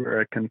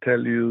 However, I can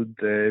tell you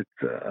that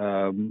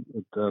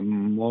the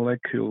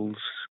molecules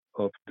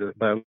of the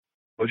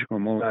biological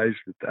molecules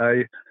that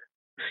I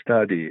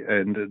study,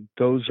 and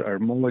those are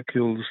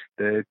molecules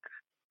that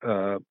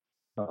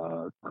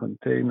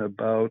contain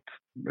about,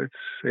 let's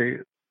say,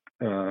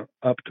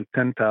 up to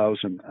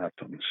 10,000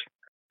 atoms.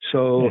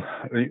 So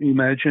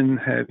imagine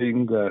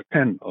having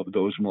 10 of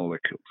those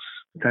molecules,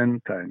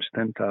 10 times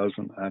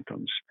 10,000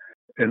 atoms.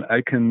 and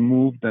I can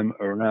move them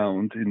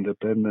around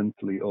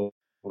independently all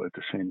at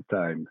the same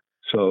time.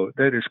 So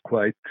that is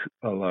quite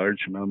a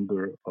large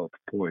number of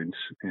points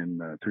in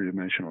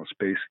three-dimensional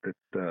space that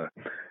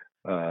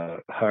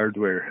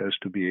hardware has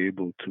to be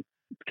able to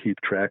keep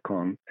track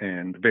on,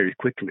 and very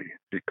quickly,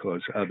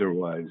 because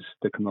otherwise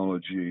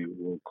technology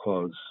will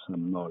cause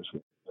some noise.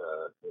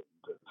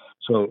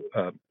 So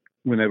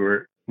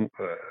whenever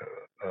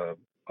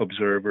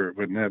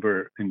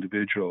whenever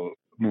individual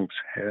moves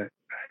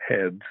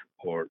head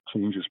or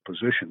changes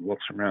position,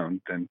 walks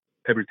around, then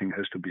everything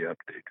has to be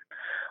updated.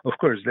 Of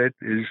course, that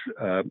is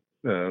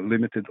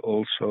limited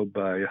also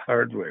by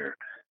hardware,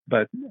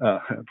 but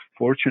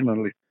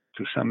fortunately,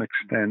 to some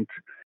extent,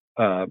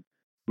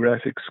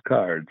 graphics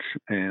cards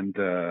and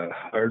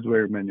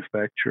hardware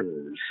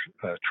manufacturers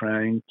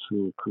trying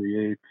to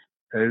create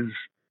as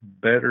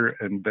better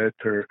and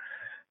better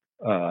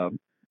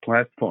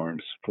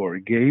platforms for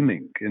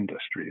gaming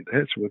industry.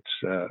 That's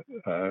what's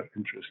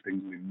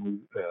interestingly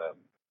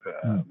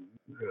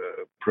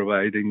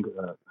providing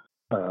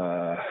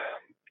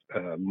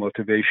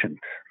motivation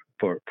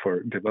for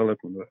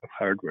development of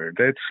hardware.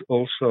 That's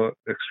also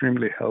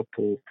extremely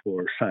helpful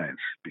for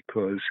science,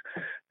 because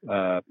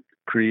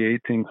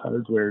creating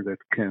hardware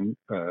that can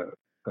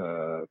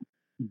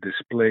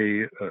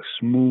display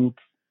smooth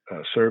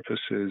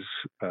surfaces,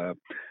 a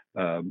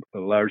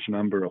large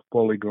number of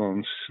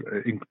polygons,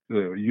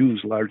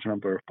 use large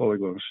number of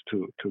polygons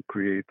to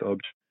create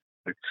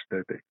objects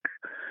static.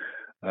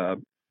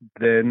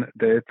 Then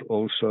that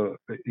also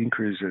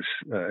increases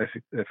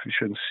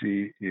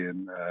efficiency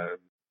in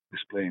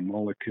displaying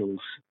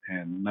molecules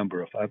and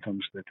number of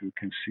atoms that we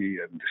can see,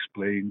 and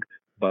displaying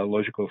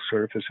biological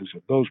surfaces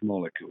of those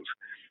molecules.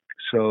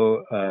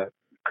 So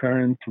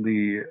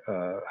currently,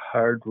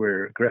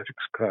 hardware,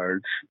 graphics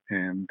cards,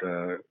 and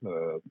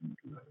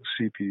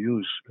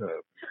CPUs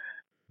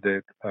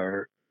that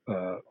are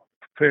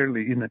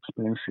fairly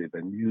inexpensive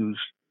and used,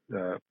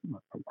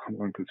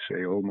 one could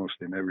say, almost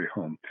in every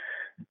home,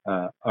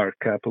 are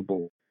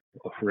capable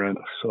of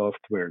running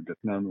software that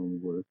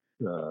Nanowork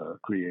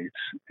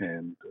creates,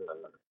 and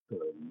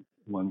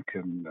one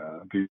can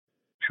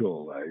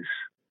visualize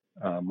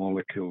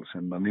molecules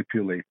and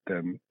manipulate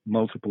them,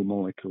 multiple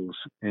molecules,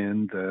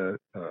 and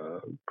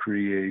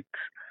create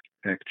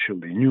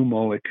actually new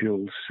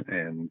molecules,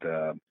 and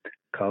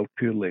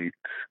calculate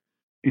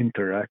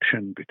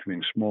interaction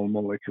between small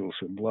molecules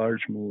and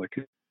large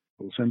molecules,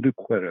 and do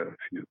quite a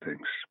few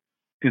things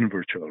in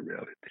virtual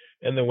reality.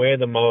 And the way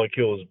the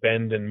molecules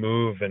bend and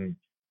move and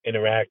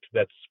interact,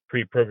 that's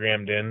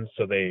pre-programmed in,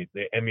 so they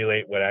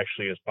emulate what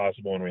actually is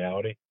possible in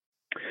reality?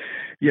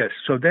 Yes,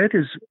 so that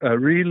is a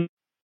really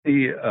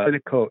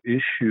critical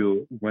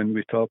issue when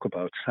we talk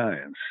about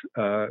science.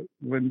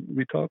 When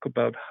we talk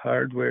about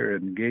hardware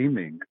and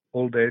gaming,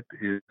 all that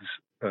is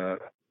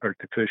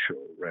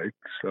artificial, right?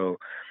 So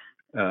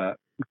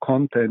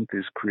content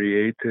is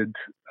created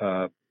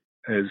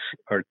as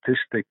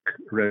artistic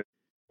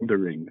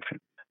rendering.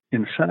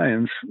 In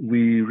science,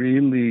 we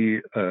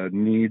really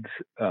need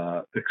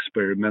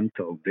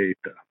experimental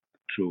data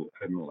to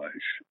analyze,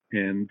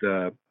 and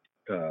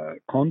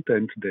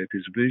content that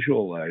is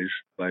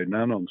visualized by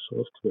Nanom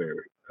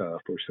software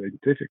for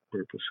scientific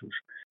purposes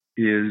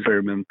is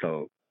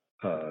experimental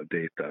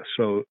data.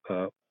 So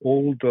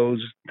all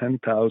those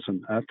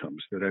 10,000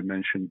 atoms that I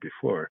mentioned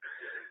before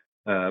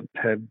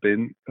have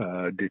been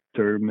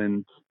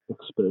determined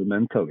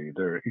experimentally,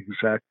 their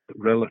exact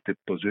relative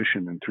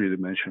position in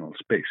three-dimensional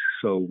space.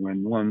 So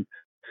when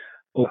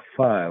a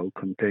file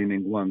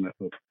containing one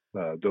of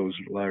those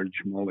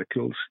large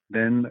molecules,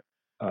 then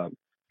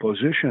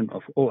position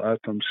of all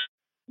atoms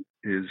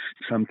is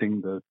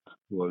something that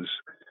was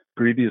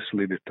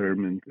previously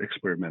determined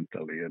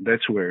experimentally, and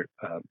that's where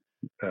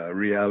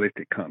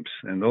reality comes.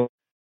 And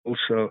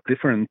also,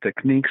 different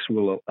techniques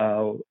will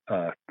allow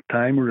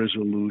time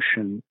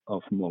resolution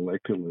of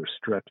molecular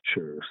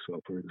structure.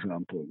 So, for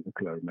example,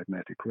 nuclear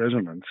magnetic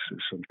resonance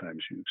is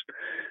sometimes used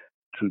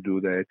to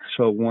do that.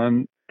 So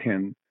one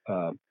can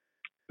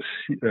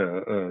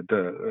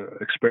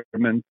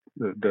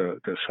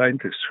the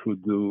scientists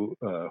who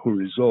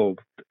resolve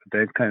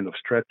that kind of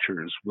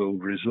structures will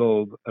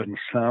resolve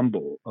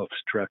ensemble of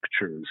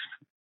structures,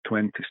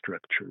 20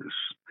 structures,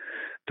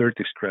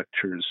 30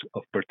 structures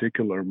of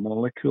particular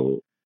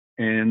molecule,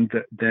 and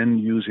then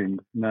using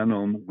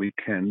Nanom we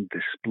can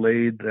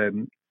display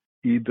them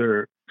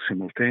either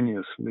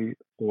simultaneously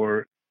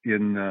or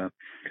in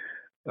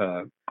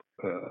as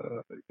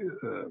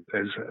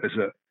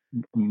a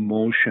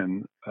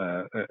motion,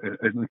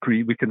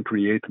 we can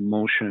create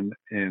motion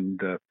and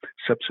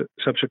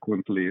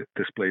subsequently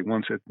display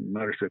one set,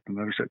 another set,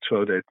 another set,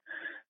 so that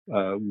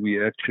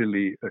we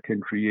actually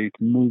can create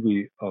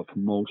movie of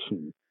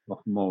motion of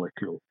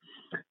molecule.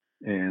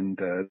 And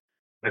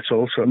that's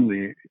also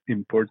really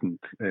important.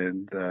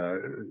 And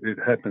it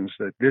happens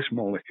that this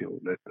molecule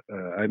that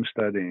I'm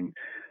studying,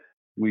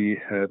 we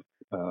have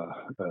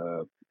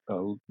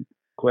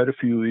quite a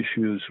few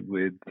issues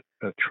with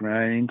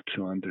trying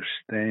to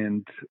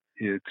understand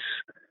its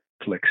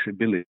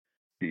flexibility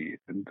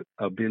and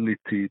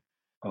ability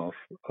of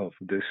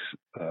this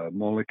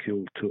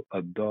molecule to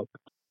adopt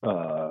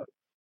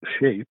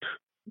shape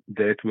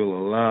that will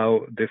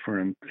allow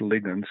different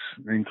ligands,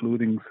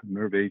 including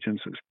nerve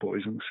agents as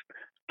poisons,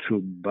 to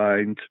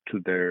bind to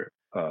their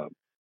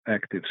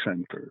active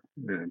center.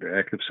 The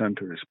active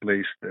center is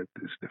place that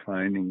is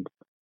defining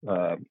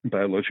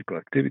biological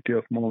activity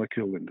of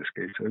molecule, in this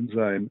case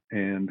enzyme,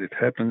 and it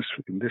happens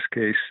in this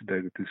case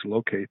that it is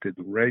located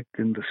right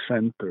in the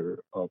center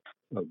of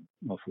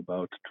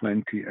about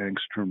 20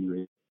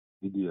 angstrom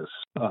radius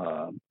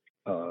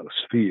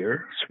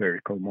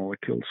spherical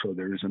molecule. So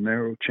there is a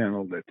narrow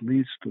channel that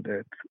leads to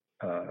that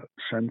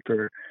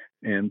center,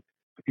 and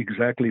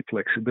exactly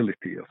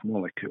flexibility of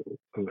molecule,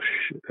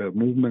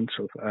 movements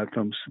of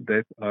atoms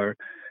that are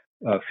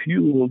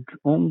fueled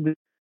only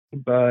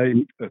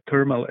by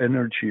thermal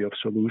energy of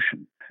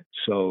solution.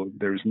 So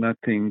there's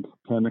nothing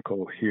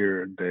chemical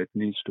here that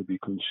needs to be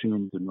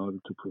consumed in order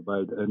to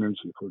provide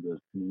energy for the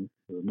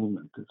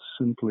movement. It's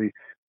simply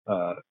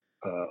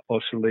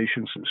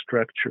oscillations in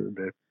structure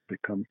that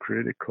become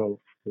critical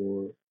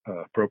for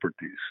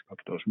properties of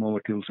those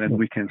molecules, and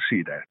we can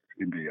see that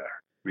in VR.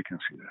 We can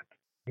see that.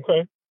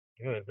 Okay,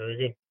 all right, very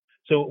good.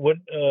 So, what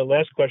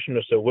last question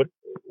or so? What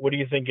do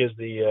you think is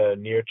the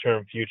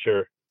near-term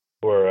future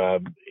for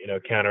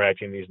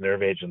counteracting these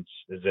nerve agents?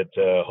 Is it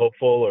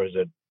hopeful, or is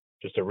it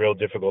just a real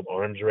difficult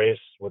arms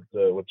race?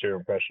 What's your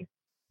impression?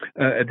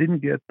 I didn't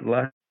get the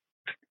last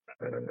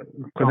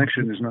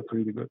connection. Is not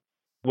really good.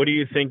 What do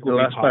you think will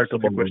be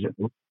possible?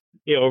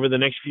 Yeah, over the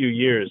next few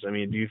years. I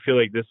mean, do you feel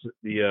like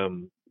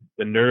the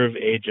nerve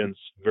agents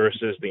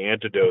versus the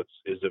antidotes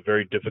is a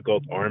very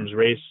difficult arms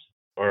race?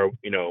 Or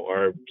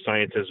are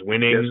scientists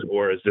winning, yes,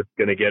 or is it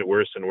going to get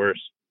worse and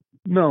worse?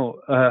 No,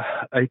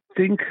 I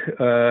think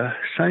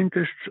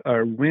scientists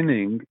are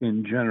winning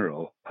in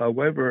general.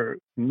 However,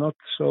 not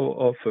so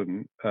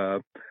often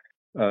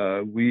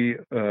we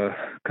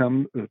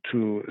come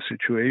to a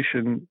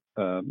situation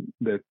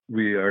that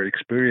we are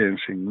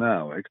experiencing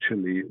now,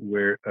 actually,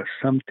 where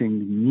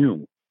something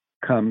new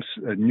comes,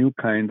 a new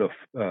kind of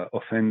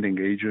offending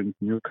agent,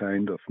 new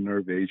kind of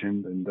nerve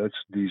agent, and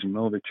that's these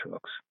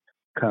Novichoks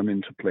come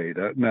into play.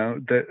 Now,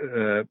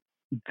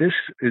 this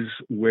is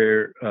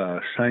where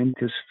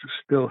scientists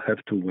still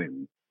have to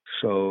win.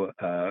 So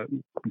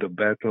the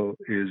battle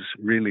is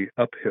really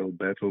uphill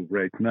battle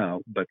right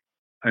now, but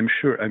I'm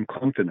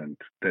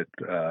confident that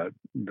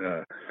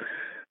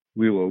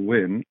we will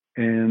win.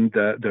 And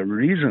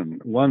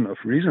one of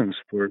reasons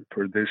for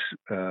this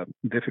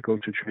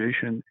difficult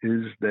situation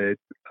is that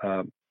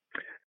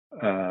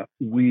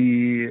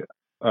we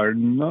are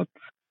not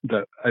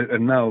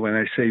and now when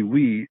I say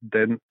we,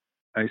 then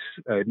I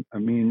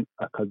mean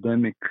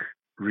academic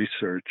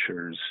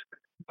researchers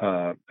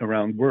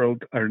around the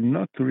world are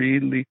not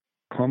really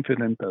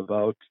confident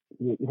about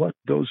what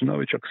those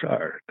Novichoks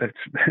are.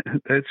 That's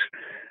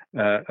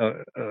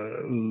a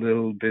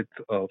little bit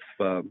of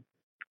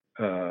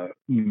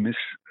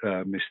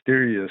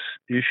mysterious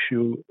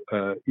issue,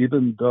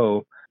 even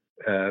though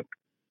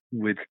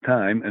with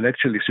time, and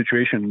actually the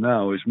situation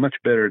now is much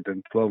better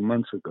than 12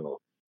 months ago.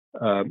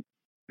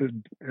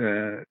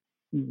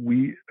 It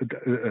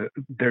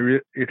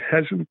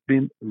hasn't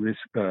been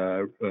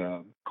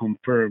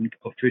confirmed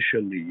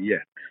officially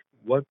yet.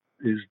 What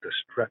is the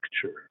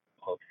structure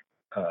of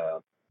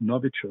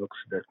Novichoks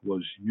that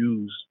was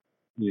used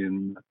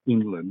in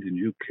England,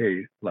 in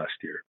UK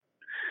last year?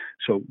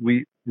 So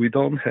we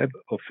don't have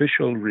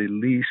official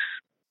release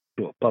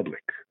to a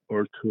public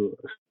or to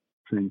a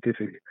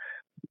scientific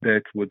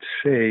that would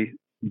say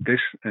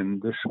this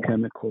and this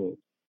chemical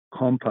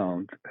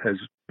compound has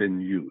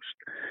been used.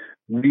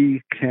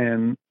 We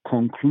can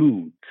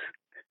conclude,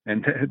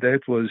 and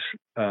that was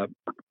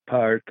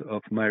part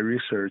of my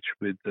research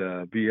with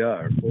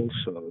VR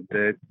also,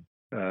 that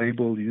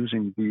able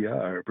using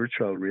VR,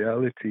 virtual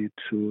reality,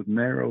 to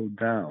narrow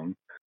down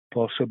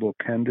possible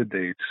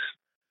candidates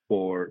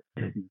for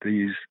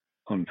these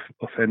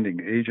offending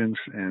agents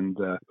and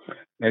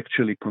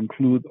actually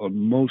conclude on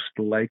most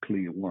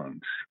likely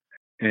ones.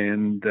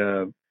 And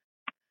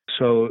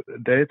so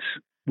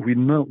we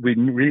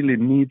really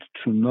need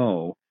to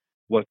know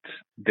what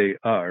they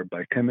are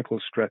by chemical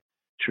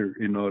structure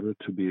in order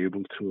to be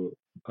able to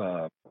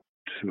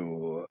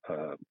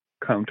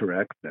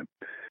counteract them.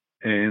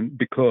 And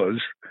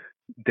because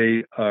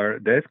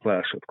that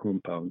class of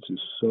compounds is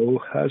so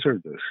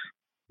hazardous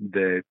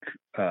that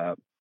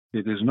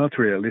it is not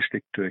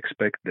realistic to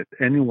expect that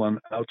anyone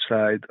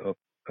outside of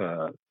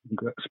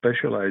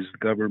specialized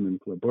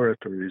government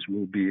laboratories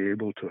will be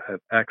able to have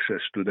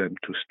access to them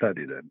to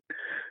study them.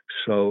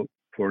 So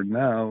for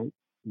now,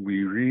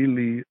 we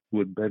really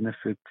would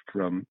benefit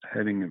from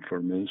having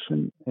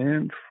information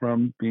and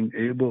from being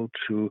able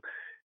to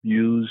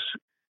use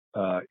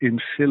in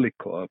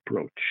silico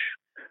approach,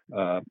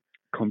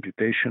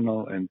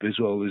 computational and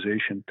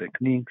visualization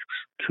techniques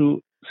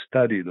to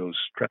study those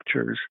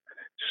structures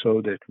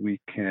so that we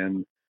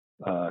can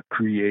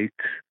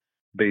create,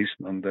 based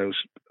on those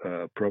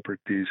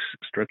properties,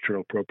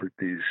 structural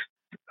properties,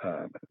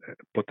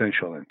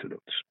 potential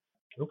antidotes.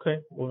 Okay,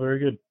 well, very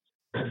good.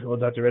 Well,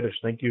 Dr. Reddish,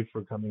 thank you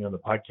for coming on the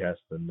podcast.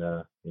 And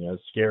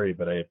it's scary,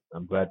 but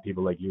I'm glad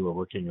people like you are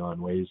working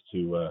on ways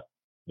to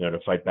to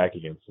fight back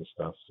against this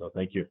stuff. So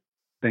thank you.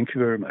 Thank you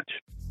very much.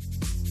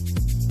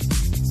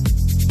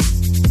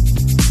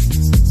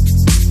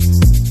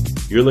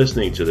 You're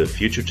listening to the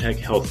Future Tech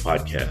Health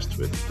Podcast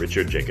with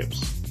Richard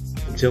Jacobs.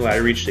 Until I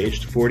reached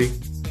age 40,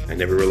 I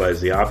never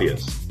realized the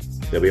obvious,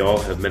 that we all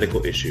have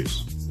medical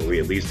issues, or we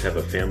at least have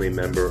a family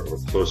member or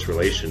close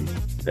relation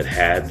that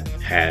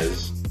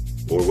has,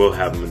 or will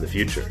have them in the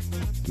future.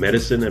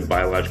 Medicine and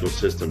biological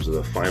systems are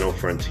the final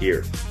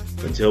frontier.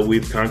 Until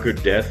we've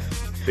conquered death,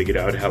 figured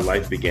out how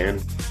life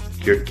began,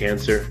 cured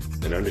cancer,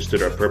 and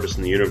understood our purpose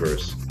in the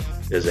universe,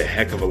 there's a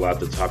heck of a lot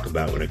to talk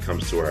about when it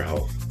comes to our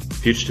health.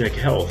 Future Tech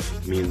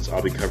Health means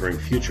I'll be covering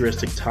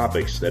futuristic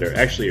topics that are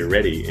actually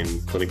already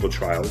in clinical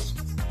trials,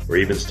 or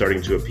even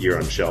starting to appear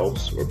on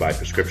shelves or by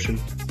prescription,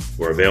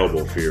 or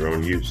available for your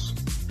own use.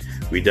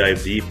 We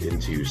dive deep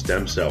into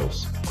stem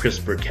cells,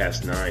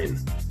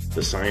 CRISPR-Cas9,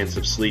 the science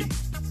of sleep,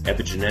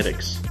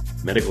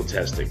 epigenetics, medical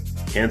testing,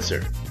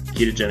 cancer,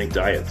 ketogenic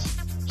diets,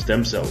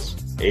 stem cells,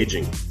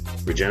 aging,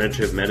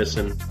 regenerative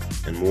medicine,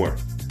 and more.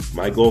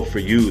 My goal for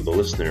you, the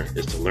listener,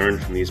 is to learn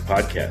from these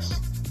podcasts.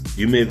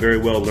 You may very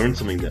well learn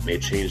something that may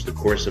change the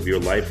course of your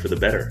life for the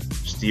better,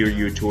 steer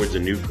you towards a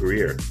new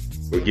career,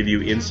 or give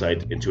you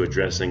insight into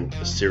addressing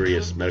a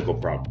serious medical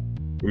problem.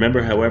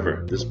 Remember,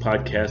 however, this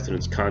podcast and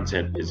its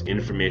content is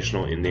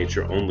informational in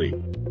nature only.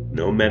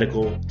 No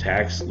medical,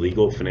 tax,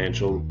 legal,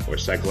 financial, or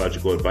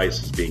psychological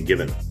advice is being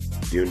given.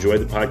 If you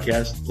enjoyed the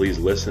podcast, please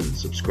listen,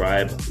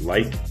 subscribe,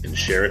 like, and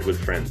share it with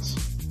friends.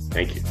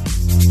 Thank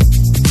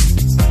you.